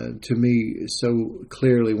provision to me so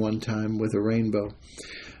clearly one time with a rainbow.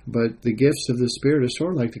 But the gifts of the Spirit are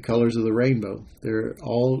sort of like the colors of the rainbow. They're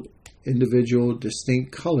all individual,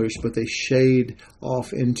 distinct colors, but they shade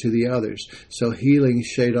off into the others. So healings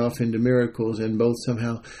shade off into miracles, and both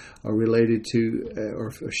somehow are related to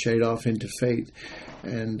or shade off into faith.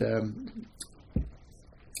 And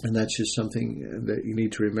that's just something that you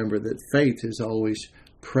need to remember, that faith is always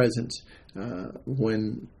present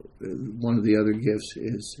when one of the other gifts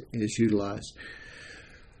is utilized.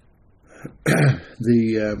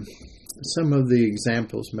 Some of the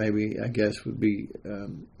examples maybe, I guess, would be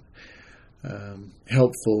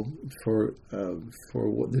helpful for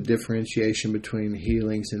the differentiation between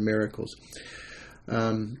healings and miracles.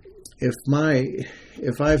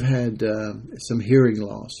 If I've had some hearing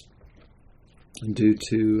loss due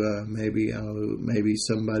to maybe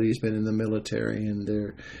somebody's been in the military and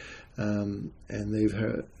they've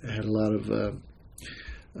had a lot of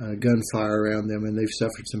gunfire around them, and they've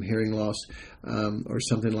suffered some hearing loss or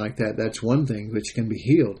something like that, that's one thing which can be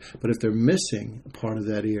healed. But if they're missing a part of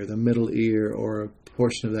that ear, the middle ear, or a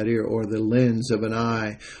portion of that ear, or the lens of an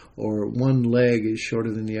eye, or one leg is shorter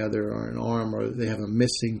than the other, or an arm, or they have a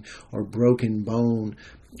missing or broken bone,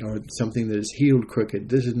 or something that is healed crooked,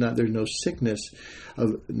 there's no sickness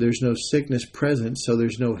present, so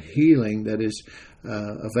there's no healing that is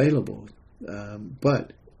available.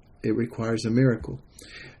 But it requires a miracle.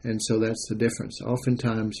 And so that's the difference.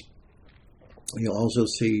 Oftentimes, you'll also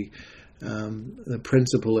see the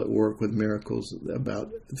principle at work with miracles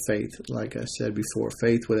about faith. Like I said before,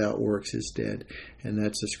 faith without works is dead. And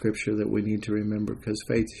that's a scripture that we need to remember, because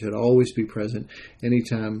faith should always be present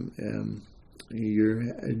anytime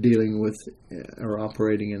you're dealing with or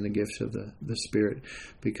operating in the gifts of the Spirit.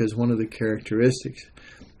 Because one of the characteristics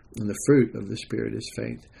and the fruit of the Spirit is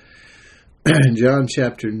faith. In John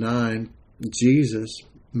chapter 9, Jesus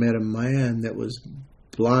met a man that was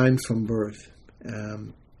blind from birth.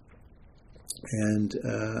 And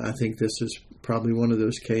I think this is probably one of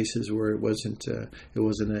those cases where it wasn't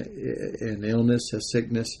an illness, a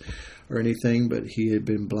sickness, or anything, but he had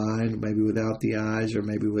been blind, maybe without the eyes, or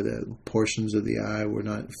maybe with portions of the eye were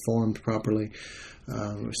not formed properly.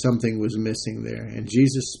 Something was missing there. And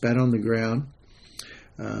Jesus spat on the ground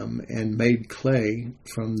and made clay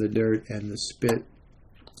from the dirt and the spit,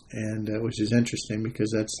 and which is interesting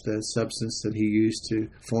because that's the substance that he used to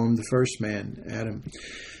form the first man, Adam.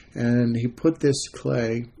 And he put this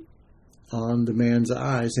clay on the man's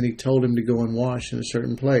eyes, and he told him to go and wash in a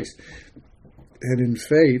certain place. And in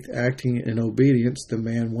faith, acting in obedience, the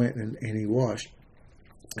man went and he washed,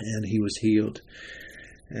 and he was healed.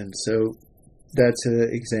 And so that's an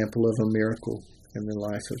example of a miracle in the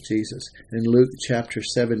life of Jesus. In Luke chapter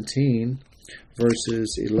 17,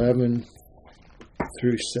 verses 11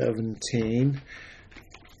 through 17,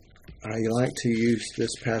 I like to use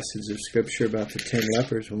this passage of Scripture about the 10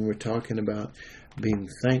 lepers when we're talking about being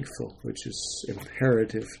thankful, which is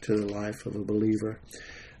imperative to the life of a believer.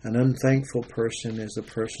 An unthankful person is a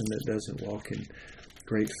person that doesn't walk in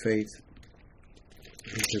great faith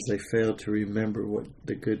because they fail to remember what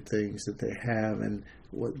the good things that they have and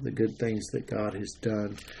what the good things that God has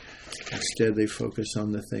done. Instead, they focus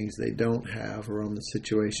on the things they don't have or on the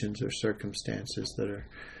situations or circumstances that are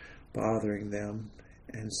bothering them.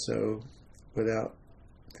 And so, without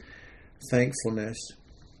thankfulness,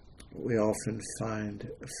 we often find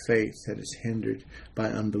faith that is hindered by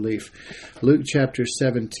unbelief. Luke chapter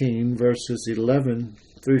 17, verses 11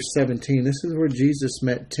 through 17. This is where Jesus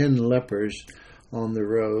met 10 lepers on the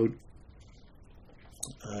road.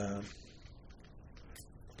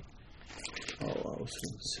 I was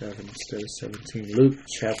in 7 instead of 17. Luke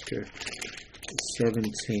chapter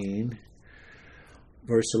 17,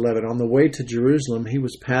 verse 11. On the way to Jerusalem, he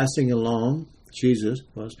was passing along, Jesus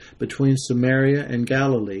was, between Samaria and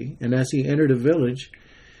Galilee, and as he entered a village,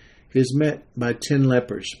 he was met by 10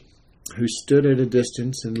 lepers, who stood at a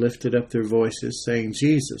distance and lifted up their voices, saying,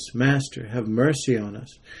 Jesus, Master, have mercy on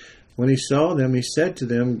us. When he saw them, he said to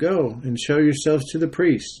them, Go and show yourselves to the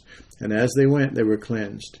priests. And as they went, they were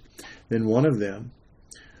cleansed. Then one of them,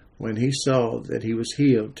 when he saw that he was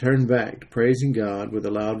healed, turned back, praising God with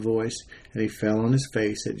a loud voice, and he fell on his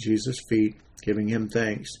face at Jesus' feet, giving him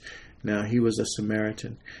thanks. Now he was a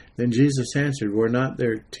Samaritan. Then Jesus answered, Were not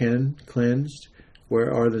there 10 cleansed?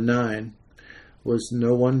 Where are the 9? Was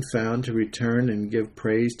no one found to return and give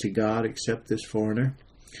praise to God except this foreigner?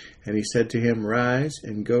 And he said to him, Rise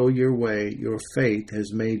and go your way. Your faith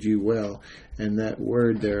has made you well. And that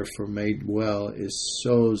word there for made well is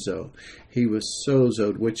sozo. He was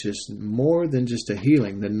sozoed, which is more than just a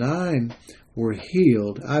healing. The 9 were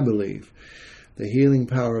healed, I believe. The healing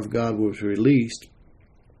power of God was released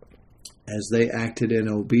as they acted in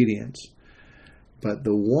obedience. But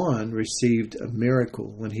the one received a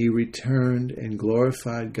miracle when he returned and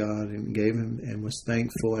glorified God and gave him and was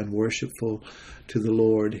thankful and worshipful to the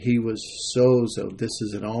Lord. He was sozo. This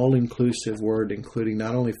is an all-inclusive word, including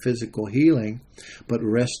not only physical healing, but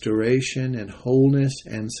restoration and wholeness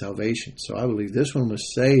and salvation. So I believe this one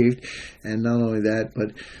was saved. And not only that,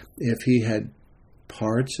 but if he had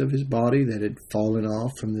parts of his body that had fallen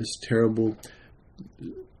off from this terrible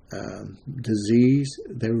disease,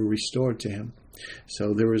 they were restored to him.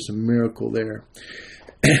 So there was a miracle there.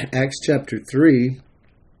 Acts chapter 3,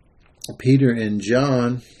 Peter and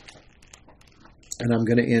John, and I'm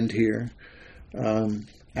going to end here.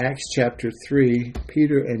 Acts chapter 3,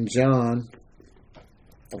 Peter and John,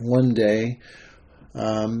 one day,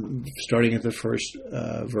 starting at the first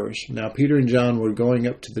verse. Now Peter and John were going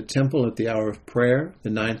up to the temple at the hour of prayer, the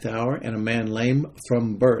 9th hour, and a man lame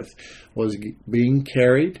from birth was being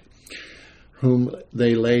carried, whom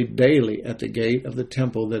they laid daily at the gate of the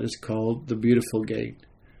temple that is called the Beautiful Gate,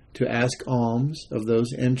 to ask alms of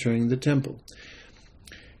those entering the temple.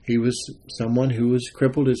 He was someone who was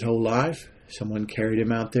crippled his whole life. Someone carried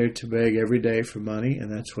him out there to beg every day for money,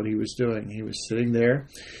 and that's what he was doing. He was sitting there,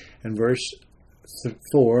 and verse 3,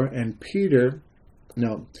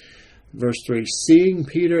 seeing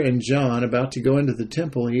Peter and John about to go into the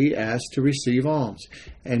temple, he asked to receive alms.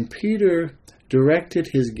 And Peter directed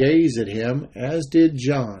his gaze at him, as did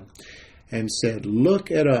John, and said, Look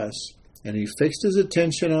at us. And he fixed his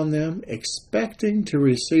attention on them, expecting to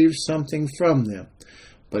receive something from them.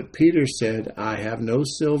 But Peter said, I have no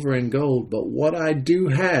silver and gold, but what I do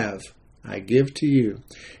have, I give to you.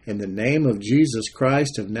 In the name of Jesus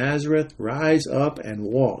Christ of Nazareth, rise up and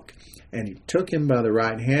walk. And he took him by the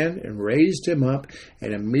right hand and raised him up,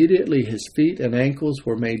 and immediately his feet and ankles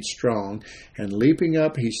were made strong. And leaping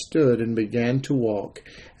up, he stood and began to walk,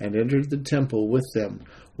 and entered the temple with them,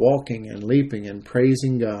 walking and leaping and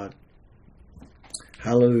praising God.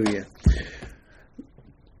 Hallelujah.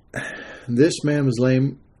 this man was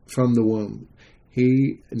lame from the womb.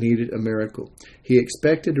 He needed a miracle. He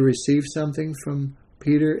expected to receive something from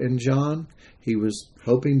Peter and John. He was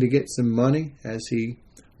hoping to get some money, as he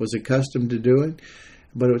was accustomed to doing.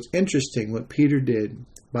 But it was interesting what Peter did.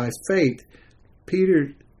 By faith,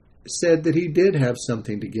 Peter said that he did have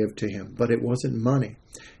something to give to him, but it wasn't money.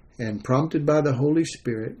 And prompted by the Holy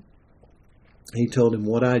Spirit, he told him,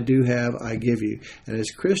 "What I do have, I give you." And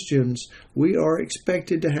as Christians, we are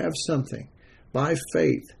expected to have something. By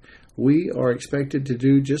faith, we are expected to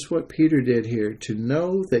do just what Peter did here, to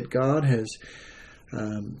know that God has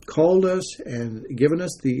called us and given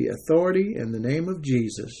us the authority in the name of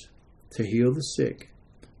Jesus to heal the sick,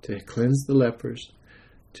 to cleanse the lepers,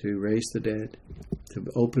 to raise the dead, to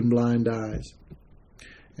open blind eyes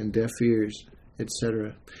and deaf ears,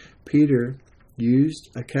 etc. Peter used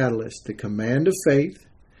a catalyst, the command of faith,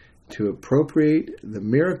 to appropriate the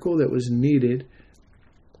miracle that was needed,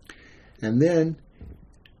 and then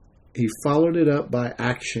he followed it up by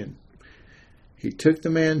action. He took the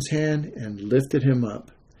man's hand and lifted him up.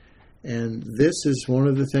 And this is one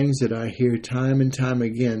of the things that I hear time and time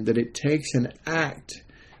again, that it takes an act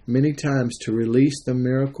many times to release the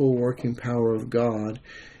miracle working power of God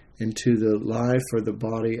into the life or the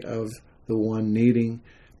body of the one needing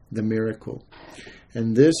the miracle.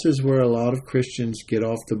 And this is where a lot of Christians get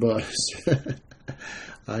off the bus.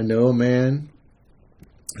 I know a man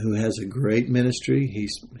who has a great ministry.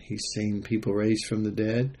 He's seen people raised from the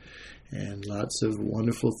dead and lots of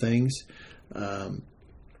wonderful things.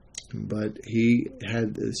 But he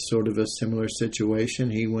had sort of a similar situation.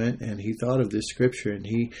 He went and he thought of this scripture, and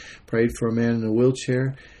he prayed for a man in a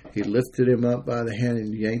wheelchair. He lifted him up by the hand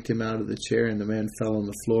and yanked him out of the chair, and the man fell on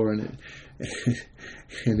the floor, and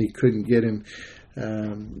he couldn't get him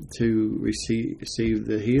to receive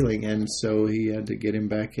the healing, and so he had to get him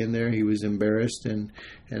back in there. He was embarrassed and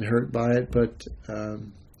hurt by it, but I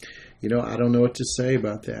don't know what to say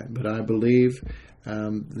about that. But I believe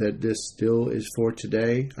that this still is for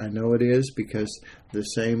today. I know it is, because the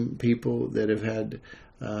same people that have had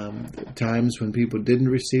times when people didn't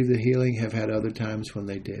receive the healing have had other times when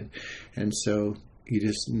they did. And so you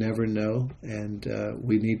just never know, and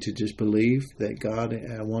we need to just believe that God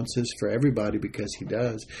wants this for everybody, because He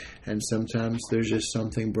does. And sometimes there's just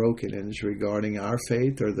something broken, and it's regarding our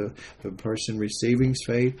faith or the person receiving's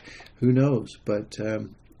faith. Who knows? But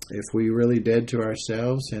if we're really dead to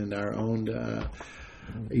ourselves and our own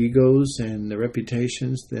egos and the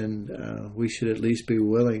reputations, then we should at least be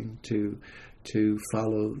willing to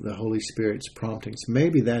follow the Holy Spirit's promptings.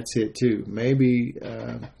 Maybe that's it too. Maybe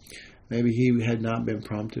he had not been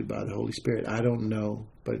prompted by the Holy Spirit. I don't know,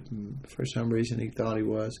 but for some reason he thought he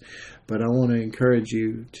was. But I want to encourage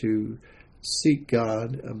you to seek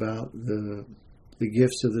God about the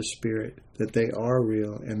gifts of the Spirit, that they are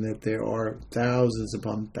real, and that there are thousands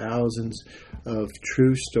upon thousands of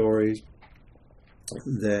true stories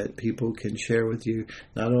that people can share with you,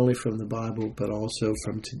 not only from the Bible, but also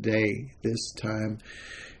from today, this time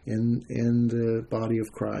in the body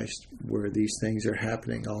of Christ, where these things are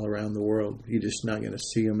happening all around the world. You're just not going to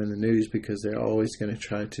see them in the news, because they're always going to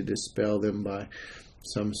try to dispel them by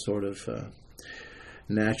some sort of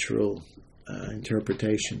natural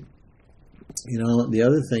interpretation. The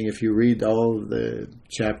other thing, if you read all of the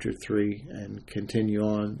chapter 3 and continue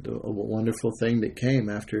on, a wonderful thing that came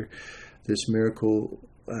after this miracle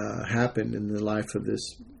happened in the life of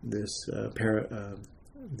this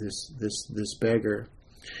beggar.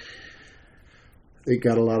 It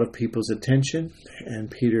got a lot of people's attention,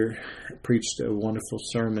 and Peter preached a wonderful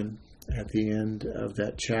sermon at the end of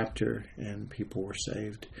that chapter, and people were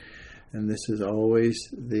saved. And this is always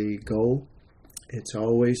the goal. It's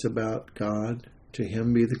always about God. To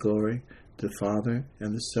Him be the glory, the Father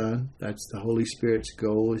and the Son. That's the Holy Spirit's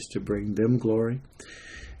goal, is to bring them glory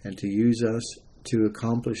and to use us to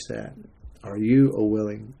accomplish that. Are you a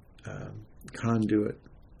willing conduit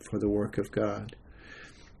for the work of God?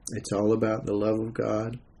 It's all about the love of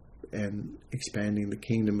God and expanding the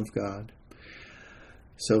kingdom of God.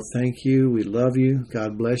 So thank you. We love you.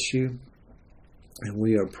 God bless you. And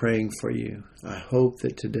we are praying for you. I hope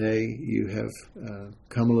that today you have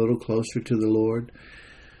come a little closer to the Lord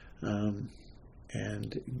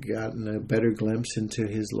and gotten a better glimpse into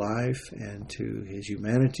His life and to His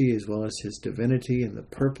humanity, as well as His divinity and the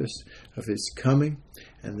purpose of His coming,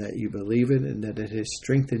 and that you believe it, and that it has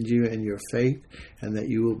strengthened you in your faith, and that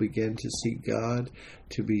you will begin to seek God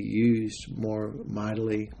to be used more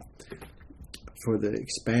mightily for the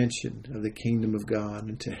expansion of the kingdom of God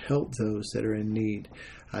and to help those that are in need.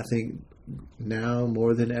 I think now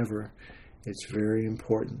more than ever, it's very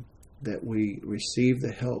important that we receive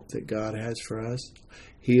the help that God has for us,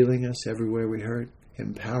 healing us everywhere we hurt,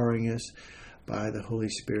 empowering us by the Holy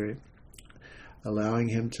Spirit, allowing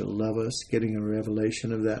Him to love us, getting a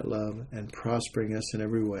revelation of that love, and prospering us in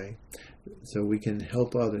every way so we can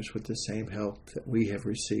help others with the same help that we have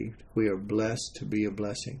received. We are blessed to be a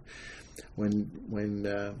blessing.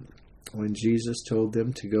 When Jesus told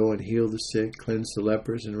them to go and heal the sick, cleanse the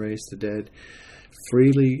lepers, and raise the dead,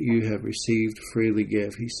 freely you have received, freely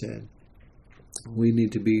give, He said. We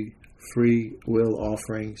need to be free will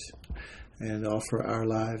offerings and offer our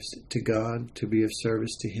lives to God to be of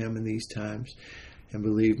service to Him in these times. And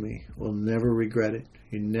believe me, we'll never regret it.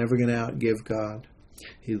 You're never going to outgive God.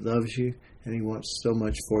 He loves you and He wants so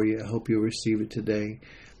much for you. I hope you'll receive it today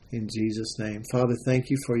in Jesus' name. Father, thank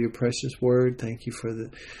you for your precious word. Thank you for the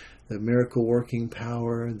miracle working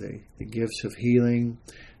power, the gifts of healing.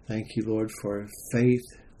 Thank you, Lord, for faith,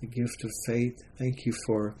 the gift of faith. Thank you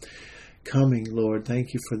for coming, Lord.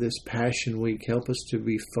 Thank you for this Passion Week. Help us to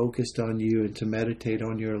be focused on you and to meditate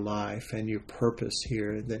on your life and your purpose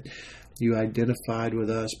here, that you identified with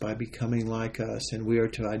us by becoming like us, and we are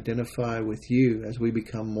to identify with you as we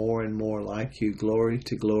become more and more like you, glory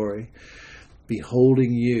to glory,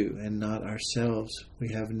 beholding you and not ourselves. We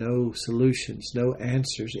have no solutions, no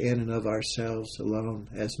answers in and of ourselves alone,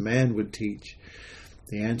 as man would teach.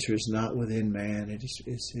 The answer is not within man. It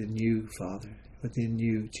is in you, Father, within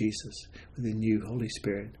you, Jesus, within you, Holy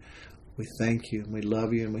Spirit. We thank you and we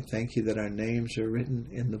love you, and we thank you that our names are written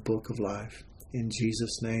in the book of life. In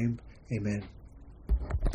Jesus' name, amen.